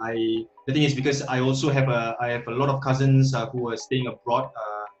the thing is, because I also have a lot of cousins who are staying abroad.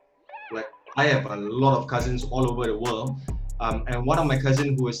 Like I have a lot of cousins all over the world, and one of my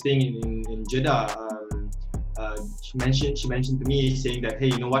cousins who was staying in Jeddah. She mentioned to me saying that, hey,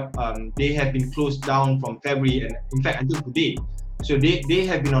 you know what, they have been closed down from February and in fact until today. So they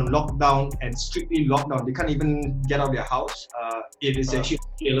have been on lockdown and strictly locked down. They can't even get out of their house. It is actually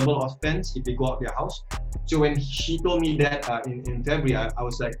a scalable offense if they go out of their house. So when she told me that in February, I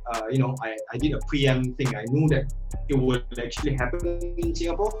was like, I did a preempt thing. I knew that it would actually happen in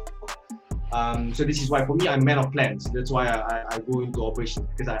Singapore. So this is why for me, I'm a man of plans. That's why I go into operation,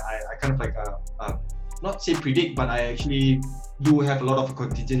 because I kind of like not say predict, but I actually do have a lot of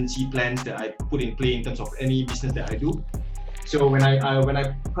contingency plans that I put in play in terms of any business that I do. So when I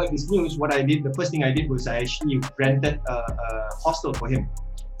heard this news, what I did, the first thing I did was I actually rented a hostel for him.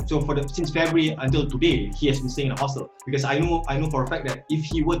 So since February until today, he has been staying in a hostel, because I know for a fact that if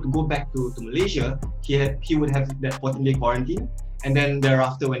he were to go back to Malaysia, he would have that 14-day quarantine, and then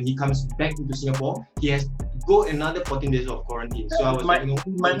thereafter when he comes back into Singapore, he has to go another 14 days of quarantine. So I was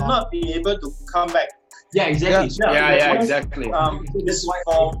he might not be able to come back. Yeah, exactly. Yeah, exactly. This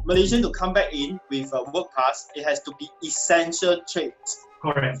for Malaysian to come back in with a work pass, it has to be essential trades.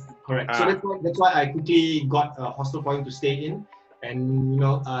 Correct. So that's why I quickly got a hostel for him to stay in. And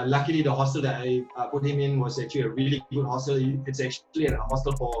luckily the hostel that I put him in was actually a really good hostel. It's actually a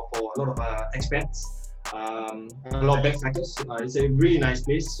hostel for a lot of expats, a lot of backpackers. It's a really nice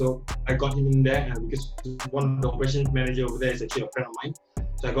place. So I got him in there, and because one of the operations manager over there is actually a friend of mine.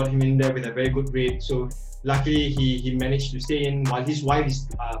 So I got him in there with a very good rate. So luckily he managed to stay in while his wife is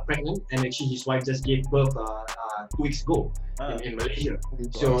pregnant, and actually his wife just gave birth 2 weeks ago in Malaysia.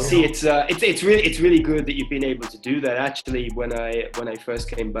 So see, it's really good that you've been able to do that. Actually, when I first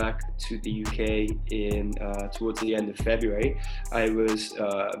came back to the UK in towards the end of February, I was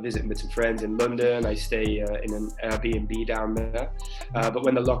visiting with some friends in London. I stay in an Airbnb down there. But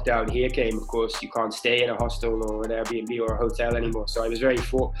when the lockdown here came, of course, you can't stay in a hostel or an Airbnb or a hotel anymore. So I was very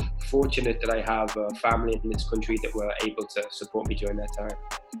fortunate that I have family in this country that were able to support me during that time.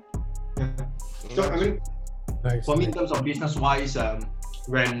 So I mean, for me in terms of business wise,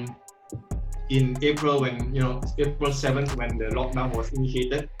 when in April, when April 7th, when the lockdown was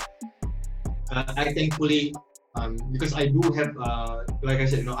initiated, I thankfully, because I do have, like I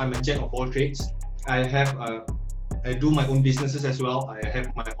said, I'm a jack of all trades. I do my own businesses as well. I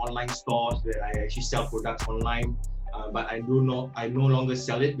have my online stores where I actually sell products online, but I no longer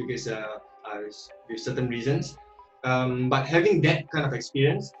sell it because with certain reasons. But having that kind of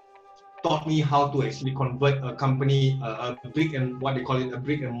experience taught me how to actually convert a company, a brick and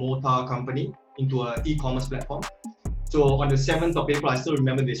mortar company, into an e-commerce platform. So on the 7th of April, I still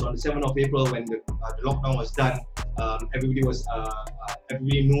remember this. On the 7th of April, when the lockdown was done, everybody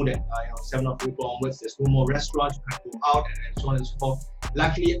knew that 7th of April onwards, there's no more restaurants, you can't go out, and so on and so forth.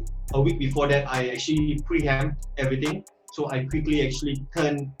 Luckily, a week before that, I actually preempt everything. So I quickly actually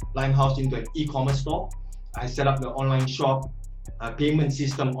turned Limehouse into an e-commerce store. I set up the online shop, payment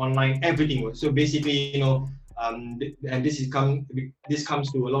system, online, everything. So basically, and this comes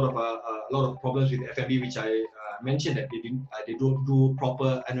to a lot of problems with F&B, which I mentioned, that they don't do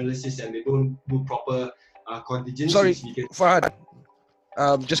proper analysis and they don't do proper contingencies. Sorry, Fahad.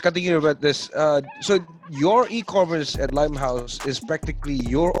 Just cutting you about this. So your e-commerce at Limehouse is practically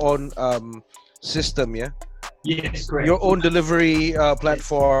your own system, yeah? Yes, correct. Your own delivery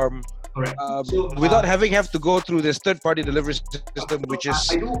platform. Correct. Without have to go through this third-party delivery system, which is.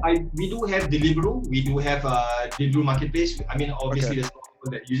 We do have Deliveroo. We do have Deliveroo Marketplace. I mean, obviously, there's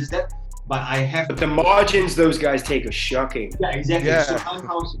people that uses that. But I have. But the margins those guys take are shocking. Yeah, exactly. Yeah. So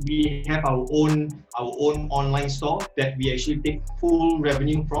Limehouse, we have our own online store that we actually take full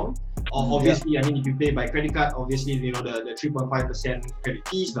revenue from. Obviously, I mean, if you pay by credit card, obviously, the 3.5% credit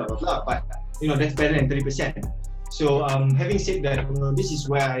fees, blah blah blah. But that's better than 30%. So having said that, this is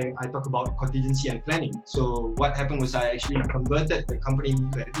where I talk about contingency and planning. So what happened was I actually converted the company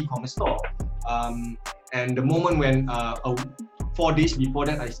into an e-commerce store. And the moment when 4 days before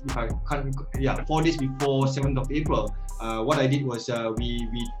that, 4 days before 7th of April, what I did was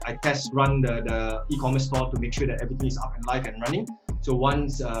I test run the e-commerce store to make sure that everything is up and live and running. So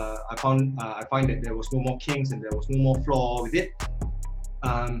once I find that there was no more kinks and there was no more flaw with it,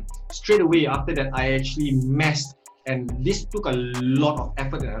 straight away after that, I actually messed. And this took a lot of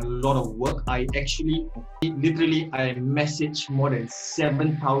effort and a lot of work. I messaged more than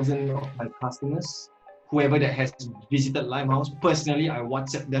 7,000 of my customers, whoever that has visited Limehouse. Personally, I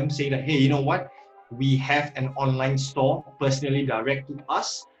WhatsApp them saying that, hey, you know what? We have an online store personally direct to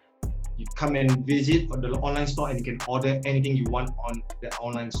us. You come and visit the online store and you can order anything you want on the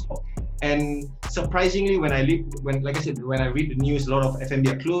online store. And surprisingly, when I read the news, a lot of F&B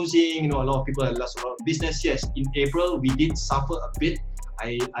are closing, a lot of people have lost a lot of business. Yes, in April, we did suffer a bit.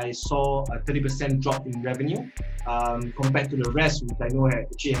 I saw a 30% drop in revenue compared to the rest, which I know had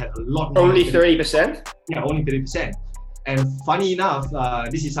a lot more. Only 30%? Yeah, only 30%. And funny enough,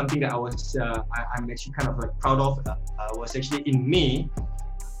 this is something that I'm actually kind of proud of. Was actually in May.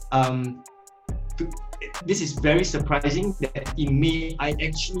 This is very surprising that in May I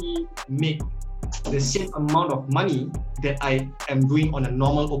actually made the same amount of money that I am doing on a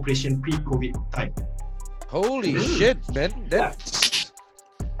normal operation pre-COVID time. Holy shit, man!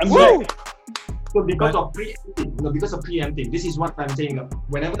 Woo! So because of preempting, this is what I'm saying.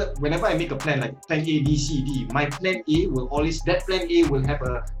 Whenever I make a plan, like plan A, B, C, D, my plan A that plan A will have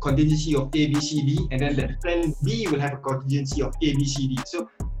a contingency of A, B, C, D, and then that plan B will have a contingency of A, B, C, D. So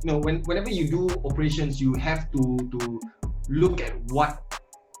whenever you do operations, you have to look at what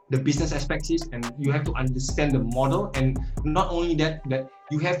the business aspects is, and you have to understand the model, and not only that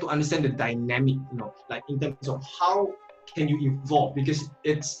you have to understand the dynamic, like in terms of how can you evolve, because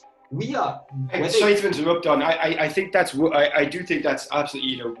we are. Hey, sorry to interrupt, Don. I think that's I do think that's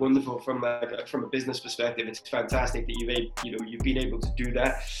absolutely wonderful from a business perspective. It's fantastic that you've been able to do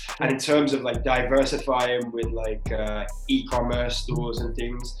that. And in terms of like diversifying with like e-commerce stores and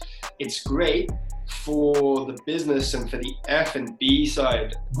things, it's great for the business and for the F&B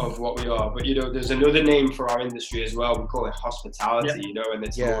side of what we are. But there's another name for our industry as well. We call it hospitality, and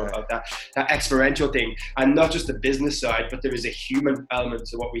it's more about that experiential thing, and not just the business side, but there is a human element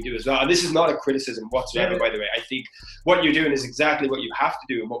to what we do as well. And this is not a criticism whatsoever, by the way. I think what you're doing is exactly what you have to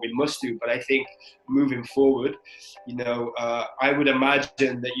do and what we must do. But I think moving forward, I would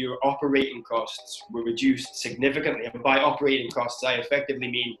imagine that your operating costs were reduced significantly. And by operating costs, I effectively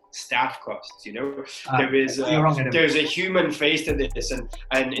mean staff costs. There's a human face to this,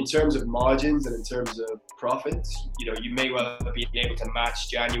 and in terms of margins and in terms of profits, you may well have been able to match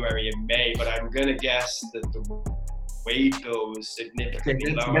January and May, but I'm gonna guess that the wage bill was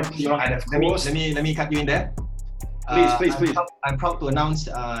significantly lower. And of course, let me cut you in there. Please. I'm proud to announce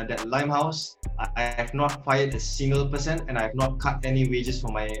that Limehouse, I have not fired a single person, and I have not cut any wages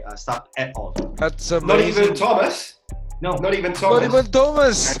for my staff at all. That's amazing. Not even Thomas. No, not even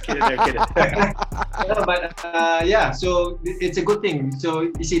Thomas. I'm kidding. No, but so it's a good thing. So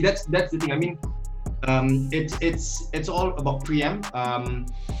you see, that's the thing. I mean, it's all about preempt.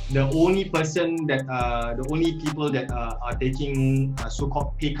 The only people that are taking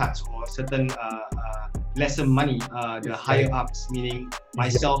so-called pay cuts or certain lesser money, the higher ups, meaning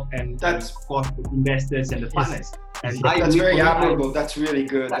myself and of course the investors and the partners. And that's very admirable. That's really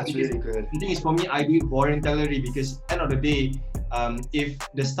good. That's really good. The thing is, for me, I do it voluntarily because end of the day, if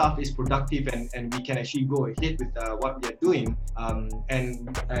the staff is productive and we can actually go ahead with what we are doing,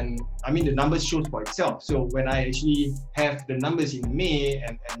 and I mean the numbers shows for itself. So when I actually have the numbers in May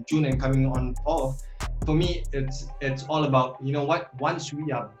and June and coming on forth, for me it's all about, once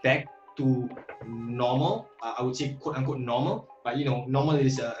we are back to normal, I would say quote unquote normal, but normal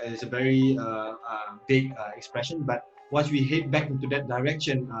is a very big expression. But once we head back into that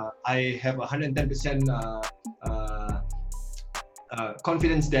direction, I have 110%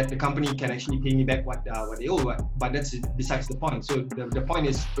 confidence that the company can actually pay me back what they owe. But that's besides the point. So the point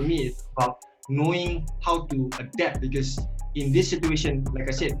is, for me, it's about knowing how to adapt, because in this situation, like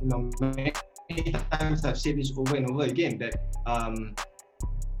I said, many times I've said this over and over again, that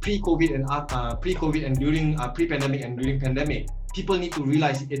pre-COVID and during pre-pandemic and during pandemic, people need to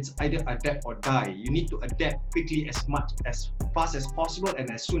realize it's either adapt or die. You need to adapt quickly, as fast as possible and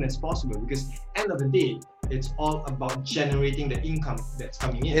as soon as possible, because end of the day, it's all about generating the income that's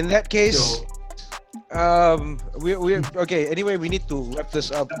coming in. In that case, we're okay. Anyway, we need to wrap this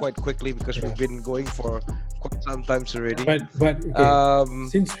up quite quickly because we've been going for quite some times already. But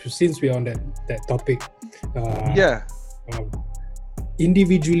okay, since we're on that topic,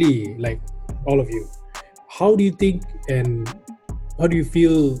 individually, like all of you, how do you think and how do you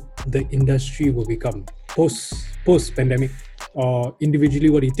feel the industry will become post pandemic? Or individually,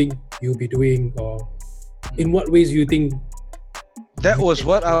 what do you think you'll be doing, or in what ways do you think? That was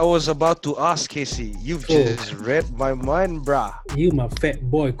what I was about to ask, Casey. You've just read my mind, brah. You my fat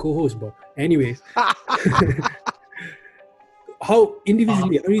boy co-host, bro. Anyways, how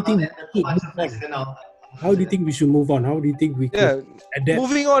individually, how do you think? How do you think we should move on? How do you think we could adapt?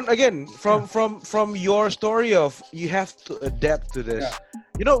 Moving on again from your story of you have to adapt to this.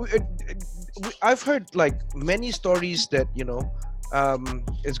 I've heard like many stories that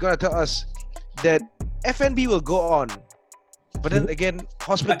it's gonna tell us that F&B will go on, but then again,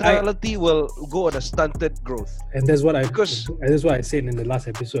 hospitality will go on a stunted growth. And that's what I said in the last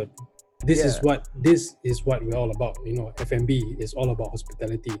episode. This is what we're all about. F&B is all about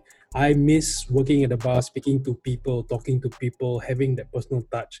hospitality. I miss working at the bar, speaking to people, talking to people, having that personal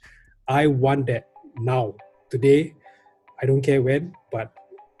touch. I want that now, today. I don't care when, but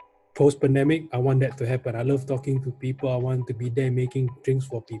post-pandemic, I want that to happen. I love talking to people. I want to be there making drinks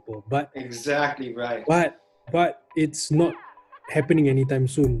for people. But exactly right. But it's not happening anytime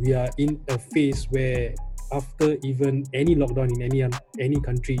soon. We are in a phase where after even any lockdown in any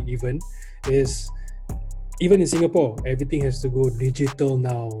country, even in Singapore, everything has to go digital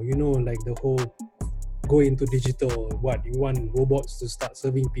now. Like the whole go into digital. What you want robots to start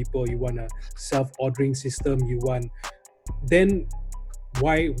serving people? You want a self-ordering system? You want then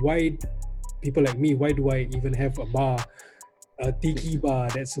why people like me? Why do I even have a bar? A tiki bar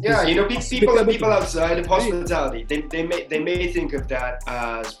that's people outside of hospitality, they may think of that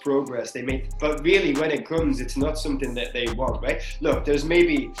as progress. But really, when it comes, it's not something that they want, right? Look, there's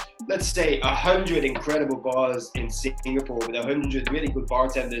maybe, let's say, 100 incredible bars in Singapore with 100 really good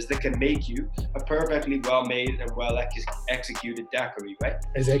bartenders that can make you a perfectly well made and well executed daiquiri, right?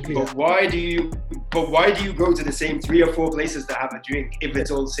 Exactly. But why do you go to the same 3 or 4 places to have a drink if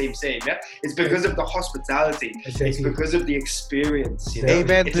it's all same? Yeah, it's because of the hospitality. Exactly. It's because of the experience. You know?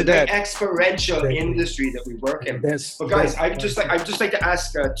 Amen it's to an that. experiential industry that we work in. But guys, I'd just like to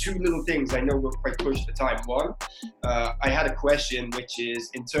ask 2 little things. I know we're quite pushed for time. One, I had a question, which is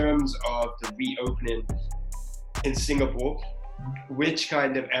in terms of the reopening in Singapore, which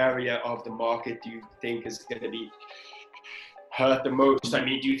kind of area of the market do you think is going to be hurt the most? I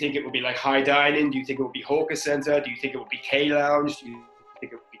mean, do you think it would be like high dining? Do you think it would be hawker center? Do you think it would be K-lounge? Do you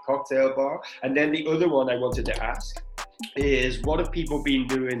think it would be cocktail bar? And then the other one I wanted to ask is, what have people been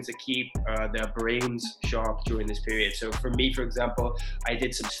doing to keep their brains sharp during this period? So for me, for example, I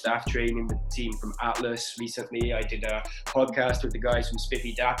did some staff training with the team from Atlas recently. I did a podcast with the guys from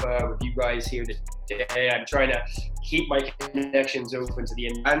Spiffy Dapper, with you guys here today. I'm trying to keep my connections open to the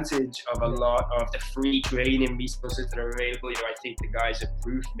advantage of a lot of the free training resources that are available. You know, I think the guys at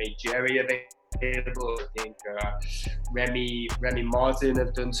Proof made Jerry available. I think Remy Martin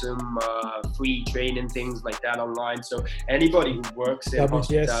have done some free training things like that online. So anybody who works in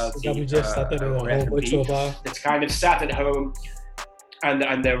hospitality, WGS started a whole virtual bar. that's kind of sat at home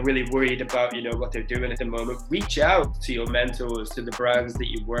and they're really worried about, you know, what they're doing at the moment, reach out to your mentors, to the brands that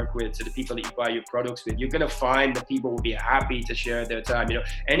you work with, to the people that you buy your products with. You're going to find that people will be happy to share their time. You know,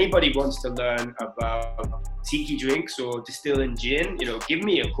 anybody wants to learn about tiki drinks or distilling gin, you know, give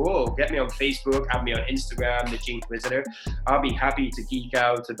me a call, get me on Facebook, add me on Instagram, the Ginquisitor. I'll be happy to geek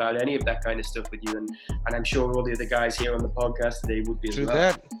out about any of that kind of stuff with you, and I'm sure all the other guys here on the podcast today would be as True well.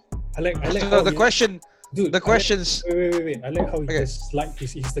 that. I like So how the question, dude, the questions. Wait. I like how he Okay. just liked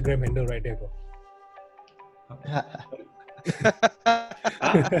his Instagram handle right there, bro.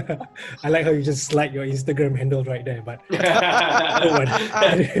 I like how you just slide your Instagram handle right there, but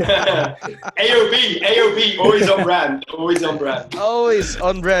AOB, always on brand, always on brand. Always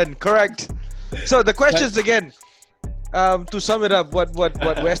on brand, correct. So the questions again, to sum it up, what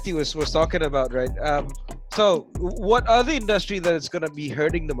Westy was talking about, right? So what are the industry that is gonna be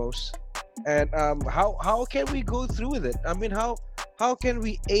hurting the most, and how can we go through with it? I mean, how can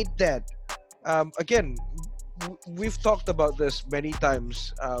we aid that? Again, we've talked about this many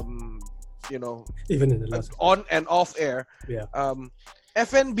times. You know, even in the last on and off air. Yeah.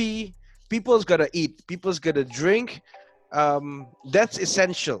 F&B, people's gotta eat, people's gotta drink. That's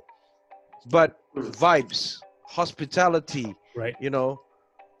essential. But vibes, hospitality, right? You know,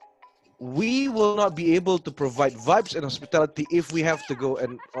 we will not be able to provide vibes and hospitality if we have to go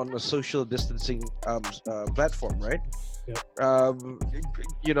and on a social distancing platform, right? Yeah.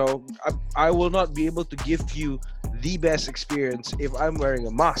 You know, I will not be able to give you the best experience if I'm wearing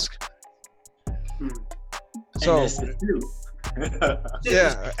a mask. So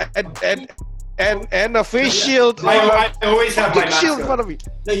yeah, and a face shield. I always have my mask shield in on. front of me.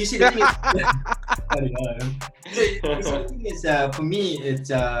 No, you see the thing is, for me, it's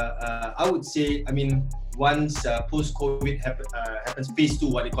I would say, I mean, once post-COVID happens, phase 2,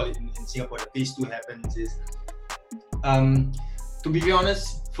 what they call it in Singapore, the phase 2 happens is, to be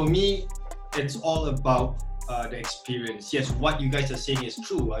honest, for me, it's all about the experience. Yes, what you guys are saying is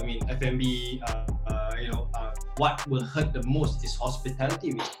true. I mean, F&B, what will hurt the most is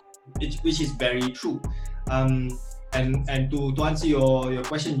hospitality, which is very true. And to answer your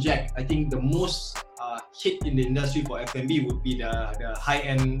question, Jack, I think the most hit in the industry for F&B would be the high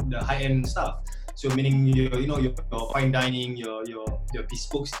end stuff. So meaning your fine dining, your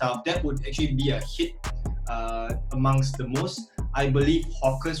bespoke stuff, that would actually be a hit amongst the most. I believe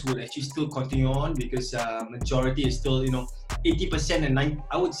hawkers would actually still continue on because majority is still 80% and 90.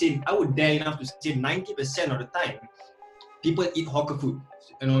 I would dare enough to say 90% of the time people eat hawker food.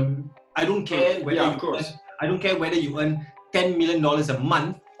 I don't care whether I don't care whether you earn $10 million a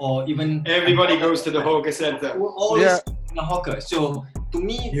month or even everybody goes to the hawker center. We're always in a hawker. So to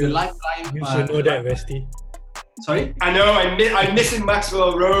me, the lifeline. You should know that, Westy. Sorry? I know, I'm missing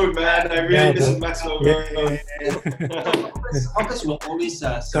Maxwell Road, man. I really miss Maxwell Road. Hawkers will always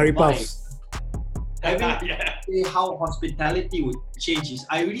Curry survive. puffs. How hospitality would change is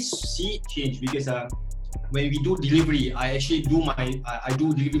I really see it change because when we do delivery, I actually do I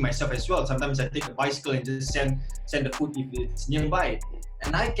do delivery myself as well. Sometimes I take a bicycle and just send the food if it's nearby.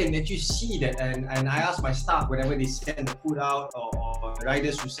 And I can actually see that, and I ask my staff whenever they send the food out or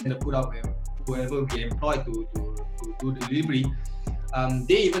riders who send the food out, whoever we employ to do the delivery,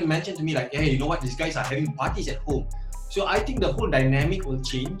 they even mention to me like, hey, you know what, these guys are having parties at home. So I think the whole dynamic will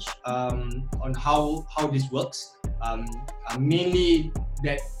change on how this works. Mainly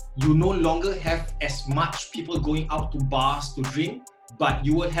that you no longer have as much people going out to bars to drink. but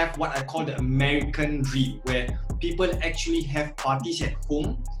you will have what I call the American dream, where people actually have parties at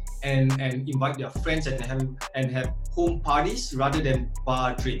home and invite their friends and have home parties rather than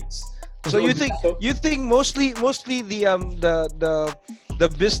bar drinks. So you think mostly the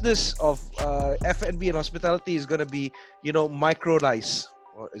business of F&B and hospitality is gonna be, you know, micro-nice,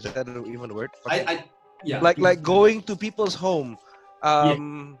 or is that even a word? Yeah. Like going to people's home, I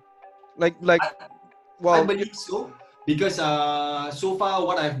believe so, because so far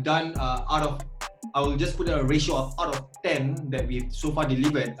what I've done I will just put a ratio of out of 10 that we've so far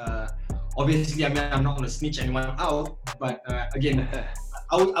delivered. Obviously, I mean, I'm not going to snitch anyone out, but again,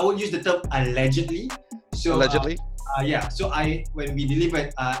 I would use the term allegedly. So allegedly? So when we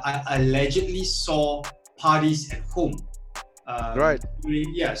delivered, I allegedly saw parties at home. Right.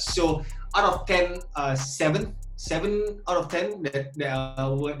 Yeah. So out of 10, 7 out of 10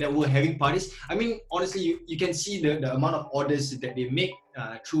 that were having parties. I mean, honestly, you can see the amount of orders that they make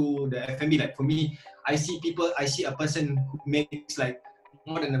through the F&B. Like for me, I see a person who makes like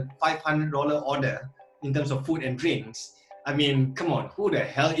more than a $500 order in terms of food and drinks. I mean, come on, who the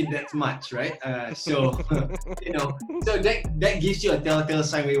hell eat that much, right? So you know, so that gives you a telltale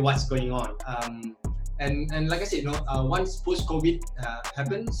sign with what's going on. And like I said, you know, once post-COVID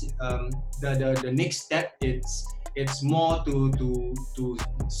happens, the next step it's more to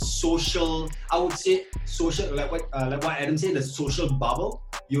social. I would say social, like what Adam said, the social bubble.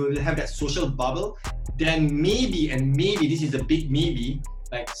 You will have that social bubble. Then maybe this is a big maybe,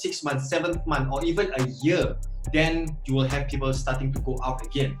 like 6 months, 7th month, or even a year. Then you will have people starting to go out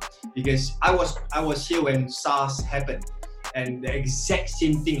again. Because I was here when SARS happened, and the exact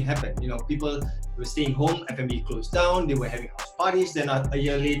same thing happened. You know, people were staying home, F&B closed down, they were having house parties, then a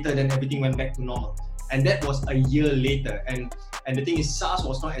year later, then everything went back to normal. And that was a year later. And the thing is, SARS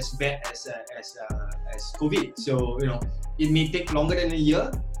was not as bad as COVID. So, you know, it may take longer than a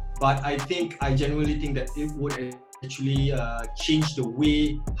year, but I genuinely think that it would actually change the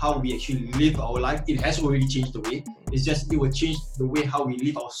way how we actually live our life. It has already changed the way. It's just, it will change the way how we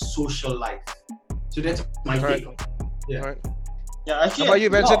live our social life. So that's my take. Yeah. Right. Yeah, actually, how about you,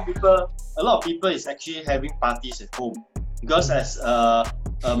 Benson? A lot of people is actually having parties at home, because as a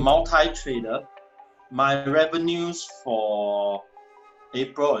multi-trader, my revenues for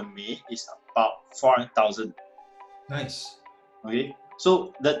April and May is about 400,000. Nice. Okay,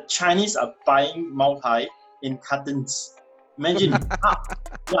 so the Chinese are buying multi in cartons. Imagine,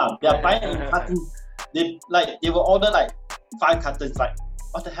 they are buying in cartons. They will order like 5 cartons. Like,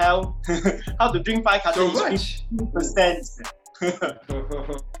 what the hell? How to drink 5 cartons? So much. 15%.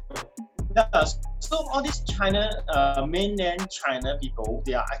 Yeah, so all these mainland China people,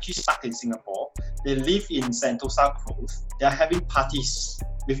 they are actually stuck in Singapore. They live in Sentosa Cove. They are having parties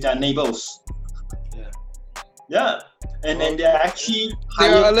with their neighbors. Yeah, and then they are actually they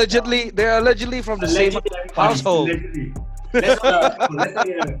are allegedly from the same household. Let's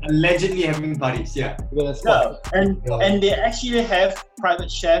allegedly having parties. Yeah. And they actually have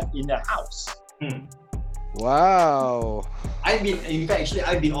private chef in their house. Wow. I've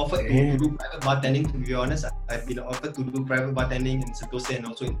been offered to do private bartending, to be honest. I've been offered to do private bartending in Sentosa and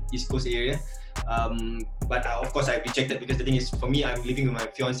also in East Coast area. But of course I rejected, because the thing is, for me, I'm living with my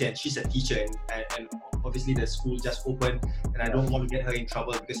fiance and she's a teacher, and obviously the school just opened, and I don't want to get her in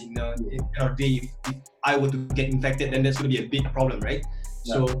trouble, because in the end of the day, if I were to get infected, then that's going to be a big problem, right?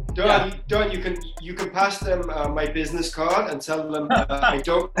 So Don, you can pass them my business card and tell them I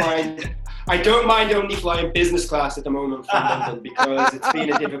don't mind only flying business class at the moment from London, because it's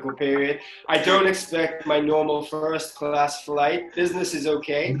been a difficult period. I don't expect my normal first class flight. Business is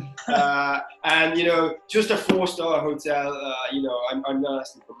okay, and you know, just a 4-star hotel. You know, I'm not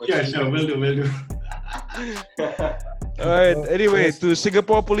asking for much. Yeah, sure, will do. All right. Anyway, to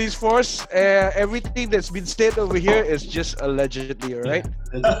Singapore Police Force, everything that's been said over here is just allegedly, all right?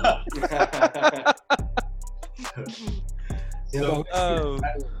 So,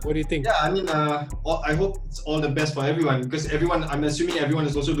 what do you think? Yeah, I mean, I hope it's all the best for everyone, because I'm assuming everyone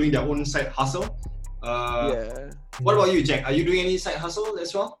is also doing their own side hustle. What about you, Jack? Are you doing any side hustle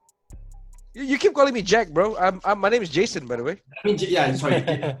as well? You keep calling me Jack, bro. My name is Jason, by the way. I mean, yeah, sorry.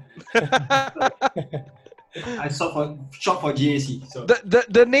 I short for GAC. So.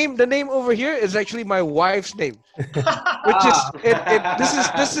 The name over here is actually my wife's name, which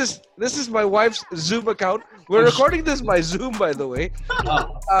is this is my wife's Zoom account. We're recording this by Zoom, by the way.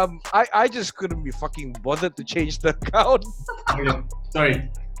 I just couldn't be fucking bothered to change the account. Okay. Sorry,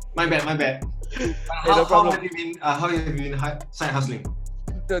 my bad. No problem. How have you been side hustling?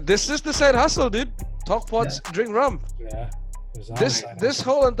 This is the side hustle, dude. Talk pods, drink rum. Yeah. This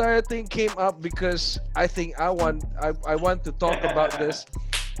whole entire thing came up because I think I want to talk about this.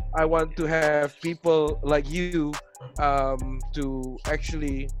 I want to have people like you to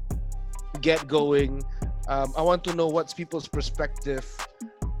actually get going. I want to know what's people's perspective,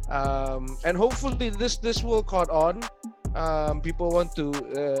 and hopefully this will caught on. People want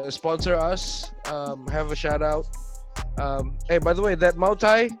to sponsor us. Have a shout out. Hey, by the way, that Muay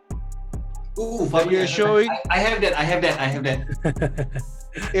Thai that you're showing, I have that.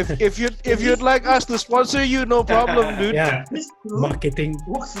 if you'd like us to sponsor you, no problem, dude. Yeah, This marketing.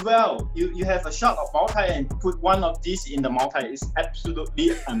 works well. You have a shot of Muay Thai and put one of these in the Muay Thai. It's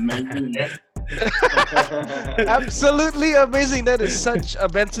absolutely amazing. Absolutely amazing. That is such a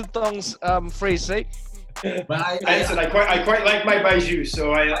Benson Tong's phrase, eh? But Listen, I quite like my Baiju,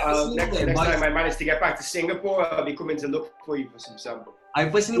 so next that time I manage to get back to Singapore, I'll be coming to look for you for some sample. I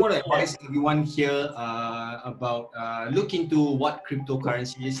personally want to advise everyone here about look into what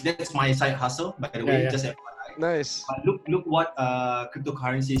cryptocurrency is. That's my side hustle, by the way. Yeah. Just Nice. look what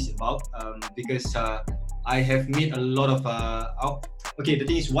cryptocurrency is about, because I have made a lot of okay, the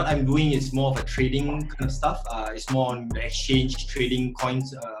thing is, what I'm doing is more of a trading kind of stuff. It's more on the exchange, trading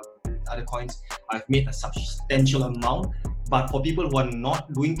coins, other coins. I've made a substantial amount, but for people who are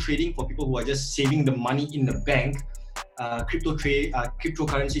not doing trading, for people who are just saving the money in the bank,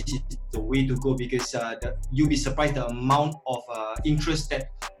 cryptocurrency is the way to go, because you'll be surprised the amount of interest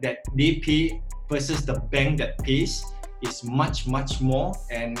that they pay versus the bank that pays is much more,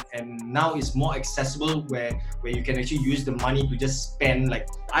 and now it's more accessible where you can actually use the money to just spend. Like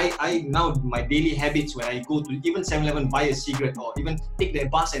I now, my daily habits, when I go to even 7-Eleven, buy a cigarette, or even take the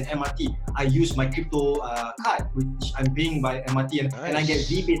bus and MRT, I use my crypto card, which I'm paying by MRT, and I get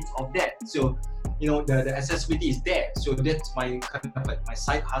rebates of that. So the accessibility is there. So that's my kind of like my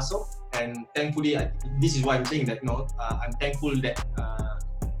side hustle, and thankfully this is why I'm saying that I'm thankful that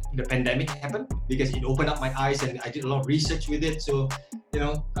the pandemic happened, because it opened up my eyes and I did a lot of research with it. So in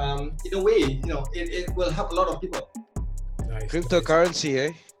a way, it will help a lot of people. Nice. Cryptocurrency,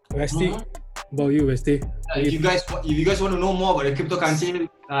 eh? Westy, about you, Westy? If you guys want to know more about the cryptocurrency,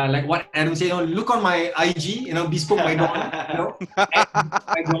 like what Adam said, look on my IG, Bespoke by Don,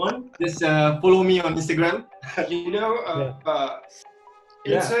 by Don. Just follow me on Instagram.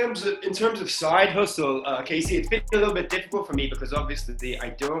 In terms of side hustle, Casey, it's been a little bit difficult for me because obviously I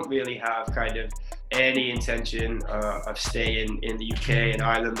don't really have kind of any intention of staying in the UK and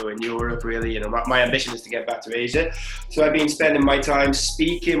Ireland or in Europe, really. My ambition is to get back to Asia. So I've been spending my time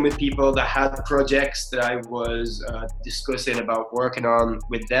speaking with people that had projects that I was discussing about working on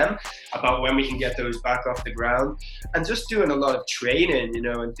with them, about when we can get those back off the ground, and just doing a lot of training,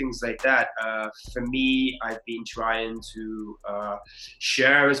 and things like that. For me, I've been trying to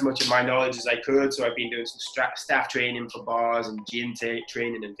share as much of my knowledge as I could. So I've been doing some staff training for bars and gym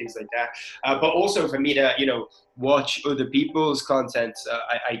training and things like that. But also for me to, watch other people's content.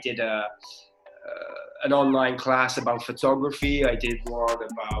 I did an online class about photography. I did one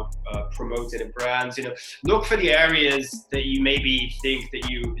about promoting a brand. Look for the areas that you maybe think that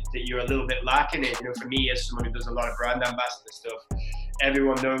you're a little bit lacking in. For me, as someone who does a lot of brand ambassador stuff,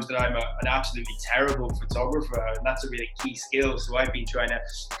 everyone knows that I'm an absolutely terrible photographer, and that's a really key skill. So I've been trying to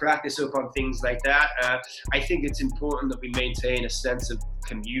practice up on things like that. I think it's important that we maintain a sense of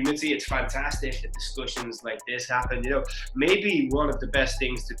community. It's fantastic that discussions like this happen. Maybe one of the best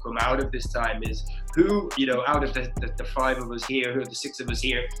things to come out of this time is who, out of the five of us here, who are the six of us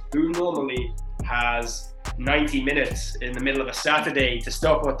here, who normally has 90 minutes in the middle of a Saturday to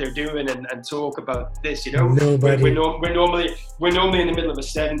stop what they're doing and talk about this. Nobody. We're normally in the middle of a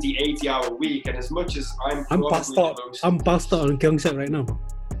 70-80 hour week, and as much as I'm passed out on Gyeongsep right now.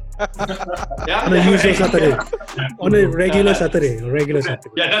 Yeah. On a usual Saturday. On a regular Saturday.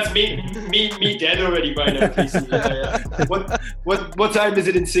 Yeah, that's me dead already by now, Casey. Yeah. What time is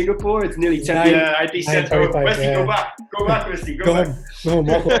it in Singapore? It's nearly 10. Yeah, I'd be set. Westy, go back, Westy, go back. No,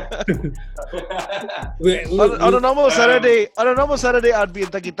 more. On a normal Saturday, I'd be in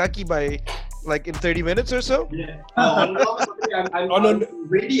Taki-Taki by like in 30 minutes or so. Yeah. On I'm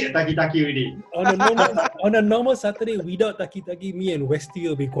ready at Taki-Taki already. On a normal Saturday without Taki-Taki, me and Westy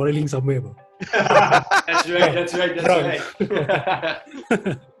will be quarreling somewhere, bro. That's right.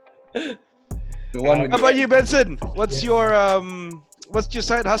 How about you, Benson? What's your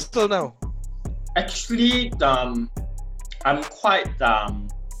side hustle now? Actually, I'm quite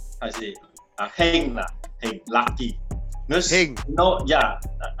lucky. Heng.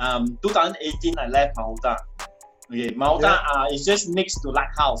 2018 I left Malta. Okay, Malta is just next to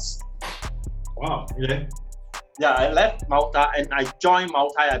Lighthouse. Wow. Yeah. Yeah, I left Malta and I joined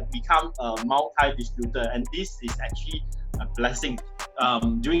Malta. I become a Malta distributor, and this is actually a blessing.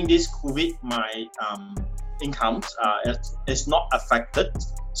 During this COVID, my income is not affected,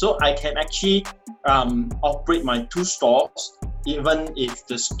 so I can actually operate my 2 stores even if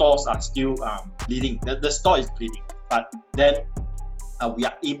the stores are still bleeding. The store is bleeding, but then we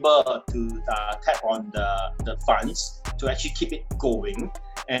are able to tap on the funds to actually keep it going.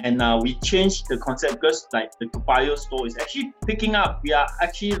 And we changed the concept because like the Toa Payoh store is actually picking up. We are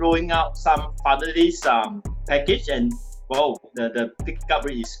actually rolling out some Father's Day package, and wow, the pickup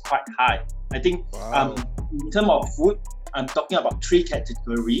rate is quite high. I think in terms of food, I'm talking about 3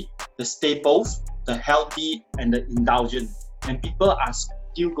 categories: the staples, the healthy, and the indulgent. And people are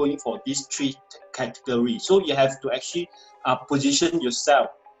still going for these 3 categories. So you have to actually position yourself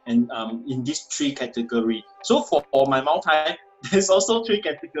and in these 3 categories. So for my multi, there's also 3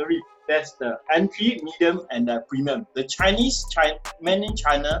 categories. There's the entry, medium, and the premium. The men in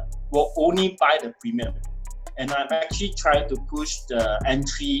China will only buy the premium. And I'm actually trying to push the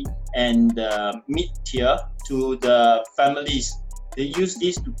entry and the mid-tier to the families. They use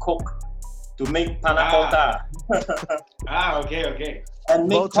this to cook, to make panna cotta. Okay. And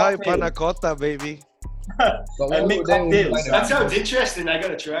make Multi panna cotta, baby. And make cocktails. That sounds interesting. I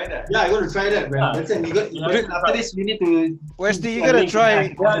gotta try that. Yeah, I got to try that, man. After this, we need to. Westy, you gotta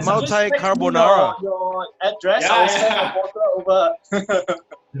try multi carbonara. Your address, I'll send a bottle over.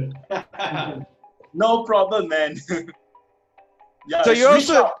 No problem, man. Yeah, So you're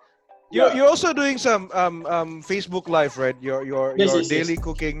also doing some Facebook Live, right? Your daily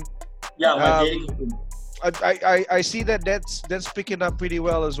cooking. Yeah, my daily cooking. I see that's picking up pretty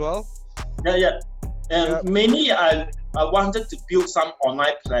well as well. Yeah. And mainly I wanted to build some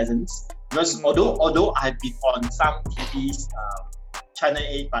online presence because although I've been on some TVs, Channel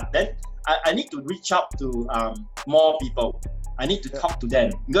 8, but then I need to reach out to more people. I need to talk to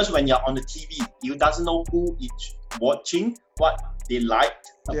them because when you're on the TV, you doesn't know who is watching, what they like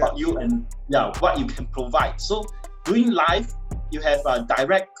about you, and what you can provide. So doing live, you have a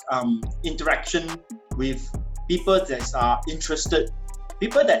direct interaction with people that are interested,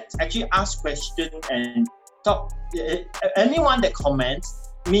 people that actually ask questions and talk. Anyone that comments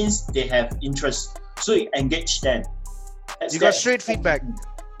means they have interest, so you engage them. You got straight feedback.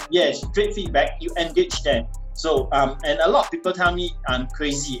 Yes, straight feedback. You engage them. So and a lot of people tell me I'm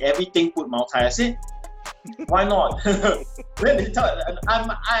crazy. Everything put multi. I said, why not? When they tell,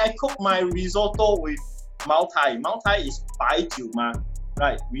 I cook my risotto with multi. Multi is 白酒 ma,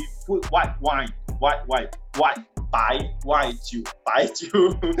 right? We put white wine, white, 白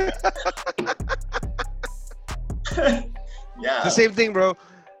酒. Yeah. It's the same thing, bro.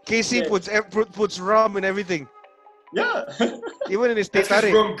 KC puts rum in everything. Yeah. Even in his That's 'cause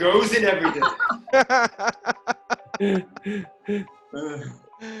tetare. rum goes in everything.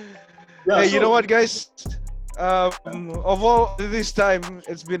 Hey, you know what, guys? Of all this time,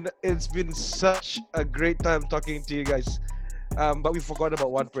 it's been such a great time talking to you guys. But we forgot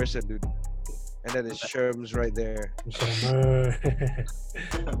about one person, dude, and that is Sherms right there. Sure.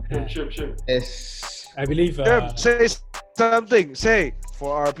 Yes. I believe. Sherm, say something. Say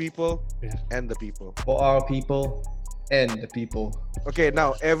for our people and the people. For our people and the people. Okay,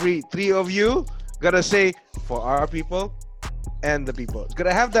 now every 3 of you gotta say for our people and the people. It's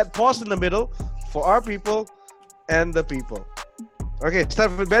gonna have that pause in the middle for our people and the people. Okay,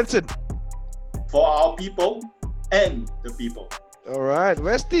 start with Benson. For our people and the people. All right,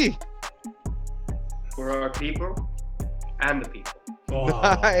 Westy. For our people and the people.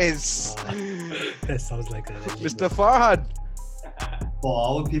 Nice. That sounds like a Mr. Farhad. For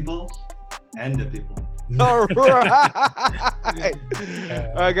our people and the people. All right.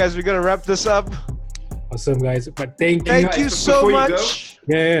 All right, guys, we're gonna wrap this up. Awesome, guys. But thank you. Thank you so Before you go, much.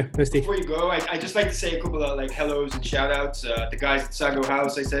 Yeah, Westy. Before you go, I just like to say a couple of hellos and shout outs. The guys at Sago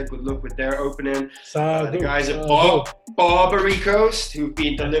House, I said good luck with their opening. The guys at Barbary Coast, who've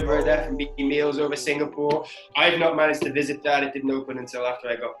been delivering F&B meals over Singapore. I've not managed to visit that. It didn't open until after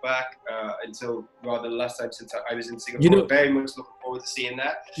I got back, until rather the last time since I was in Singapore. Very much looking forward to seeing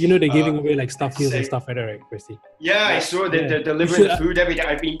that. You know they're giving away like stuff meals and stuff like that, right, Westy? Yeah, I saw that they're delivering the food every day.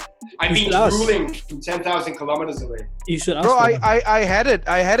 I've been drooling from 10,000 kilometers away. You should ask. Bro, I had it.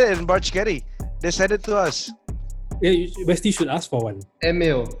 I had it in Barchkeri. They sent it to us. Yeah, Westy should ask for one.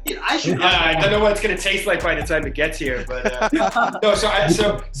 Emil. I should. I don't know what it's gonna taste like by the time it gets here, but no. So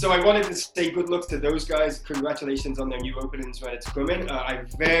I wanted to say good luck to those guys. Congratulations on their new openings when it's coming. I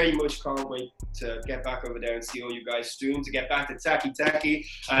very much can't wait to get back over there and see all you guys soon. To get back to Taki Taki,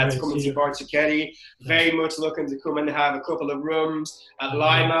 to come and see Barchkeri. Very much looking to come and have a couple of rooms at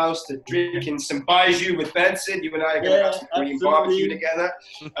Limehouse to drink in some baijiu with Benson. You and I are gonna have some Korean barbecue together.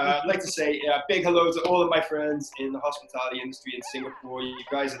 I'd like to say big hello to all of my friends in in the hospitality industry in Singapore. You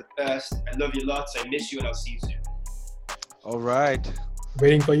guys are the best. I love you lots. I miss you, and I'll see you soon. All right.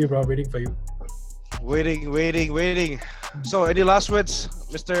 Waiting for you, bro. Waiting for you. Waiting. So, any last words,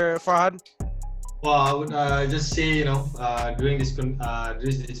 Mr. Farhan? Well, I would just say, during this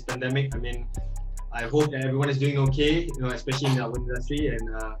pandemic, I mean, I hope that everyone is doing okay, especially in our industry, and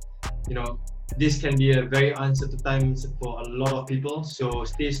this can be a very uncertain time for a lot of people. So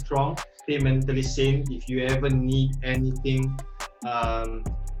stay strong, stay mentally sane. If you ever need anything,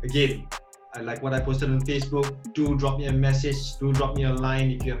 again, like what I posted on Facebook, do drop me a message, do drop me a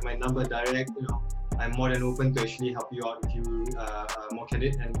line. If you have my number direct, I'm more than open to actually help you out if you are more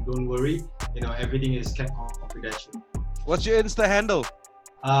candid. And don't worry, everything is kept confidential. What's your Insta handle?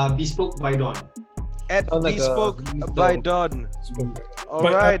 Bespoke by Dawn. At Bespoke by Dawn. All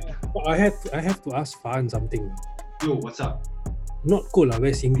right. I have to ask Farhan something. Yo, what's up? Not cold,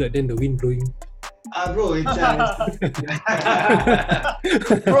 wear singlet, then the wind blowing. Bro, it's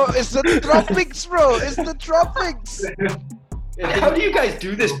bro, it's the tropics, bro. It's the tropics. How do you guys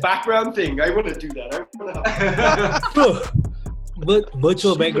do this background thing? I want to do that. Bro,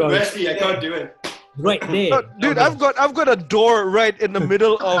 virtual background. Westy, I can't do it. Right there. Dude, I've got a door right in the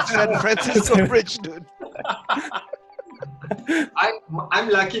middle of San Francisco Bridge, dude. I'm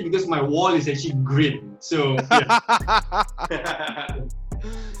lucky because my wall is actually green. So yeah.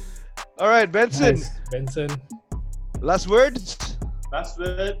 All right, Benson. Nice. Benson. Last words? Last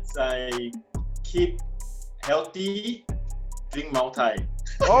words, I keep healthy, drink Mautai.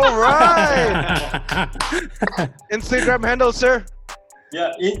 All right. Instagram handle, sir?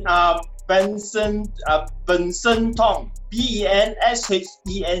 Yeah, Benson Tong. BENSHENG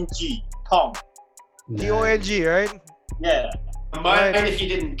Tong. TONG, right? Yeah. Mine, if you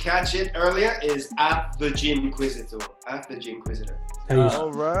didn't catch it earlier, is at the Gymquisitor. At the Gymquisitor. All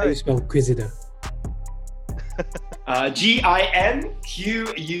All right. How right. you spell Quisitor? GINQUISTOR.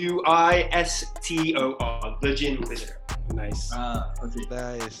 The Gymquisitor. Nice. Okay.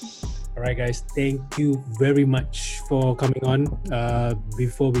 Nice. All right, guys. Thank you very much for coming on.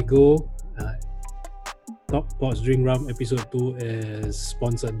 Before we go, Top Pots Drink Rum episode 2 is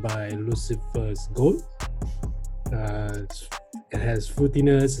sponsored by Lucifer's Gold. It has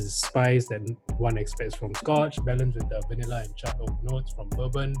fruitiness, it's spice that one expects from Scotch, balanced with the vanilla and charred oak notes from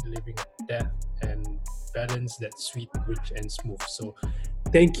bourbon, delivering depth and balance that's sweet, rich, and smooth. So,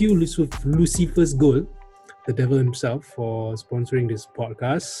 thank you, Lucifer's Gold, the devil himself, for sponsoring this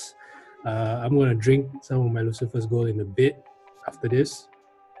podcast. I'm gonna drink some of my Lucifer's Gold in a bit after this,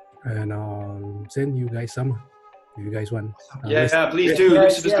 and I'll send you guys some if you guys want. Please do.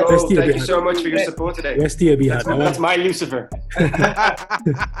 Lucifer's Gold. Thank you so much for your support today. Westy a bit hard. That's my Lucifer.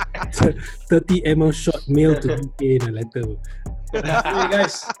 30 ml shot mail to UK in a letter. Okay,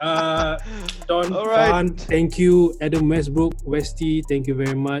 guys. Don, All right. Farhan, thank you. Adam Westbrook, Westy, thank you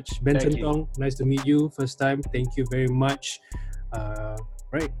very much. Benson Thank you. Tong, nice to meet you. First time, thank you very much.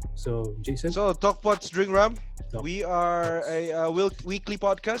 Right, so Jason. So, Talk Pots Drink Rum. Talk We are a weekly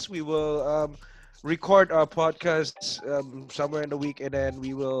podcast. We will record our podcasts somewhere in the week, and then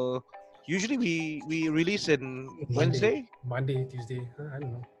we will usually we release in Wednesday. Monday, Tuesday. I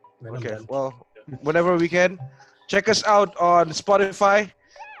don't know. When I'm Okay, done. well, whenever we can. Check us out on Spotify.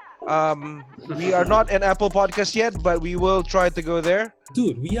 We are not an Apple podcast yet, but we will try to go there.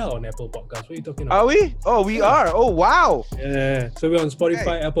 Dude, we are on Apple Podcasts. What are you talking about? Are we? Oh, we are. Oh, wow. Yeah, so we're on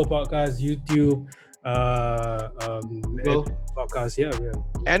Spotify, Apple Podcasts, YouTube, Google. Podcasts. Yeah, we're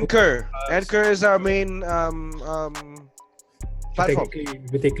Anchor. Anchor is our main platform.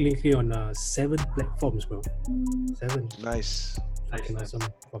 we're technically on 7 platforms, bro. 7. Nice.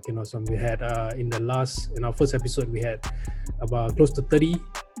 Fucking awesome. We had in our first episode we had about close to 30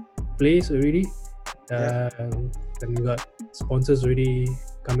 plays already. And we got sponsors already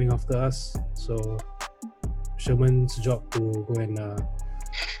coming after us. So Sherman's job to go and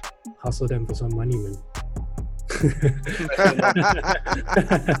hustle them for some money, man.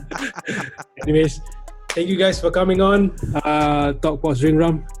 Anyways, thank you guys for coming on. Talk Pots Drink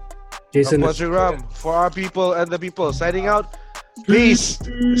Rum. Jason. Talk Pots Drink Rum for our people and the people. Signing out. Peace.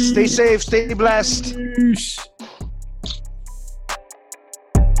 Stay safe. Stay blessed. Peace.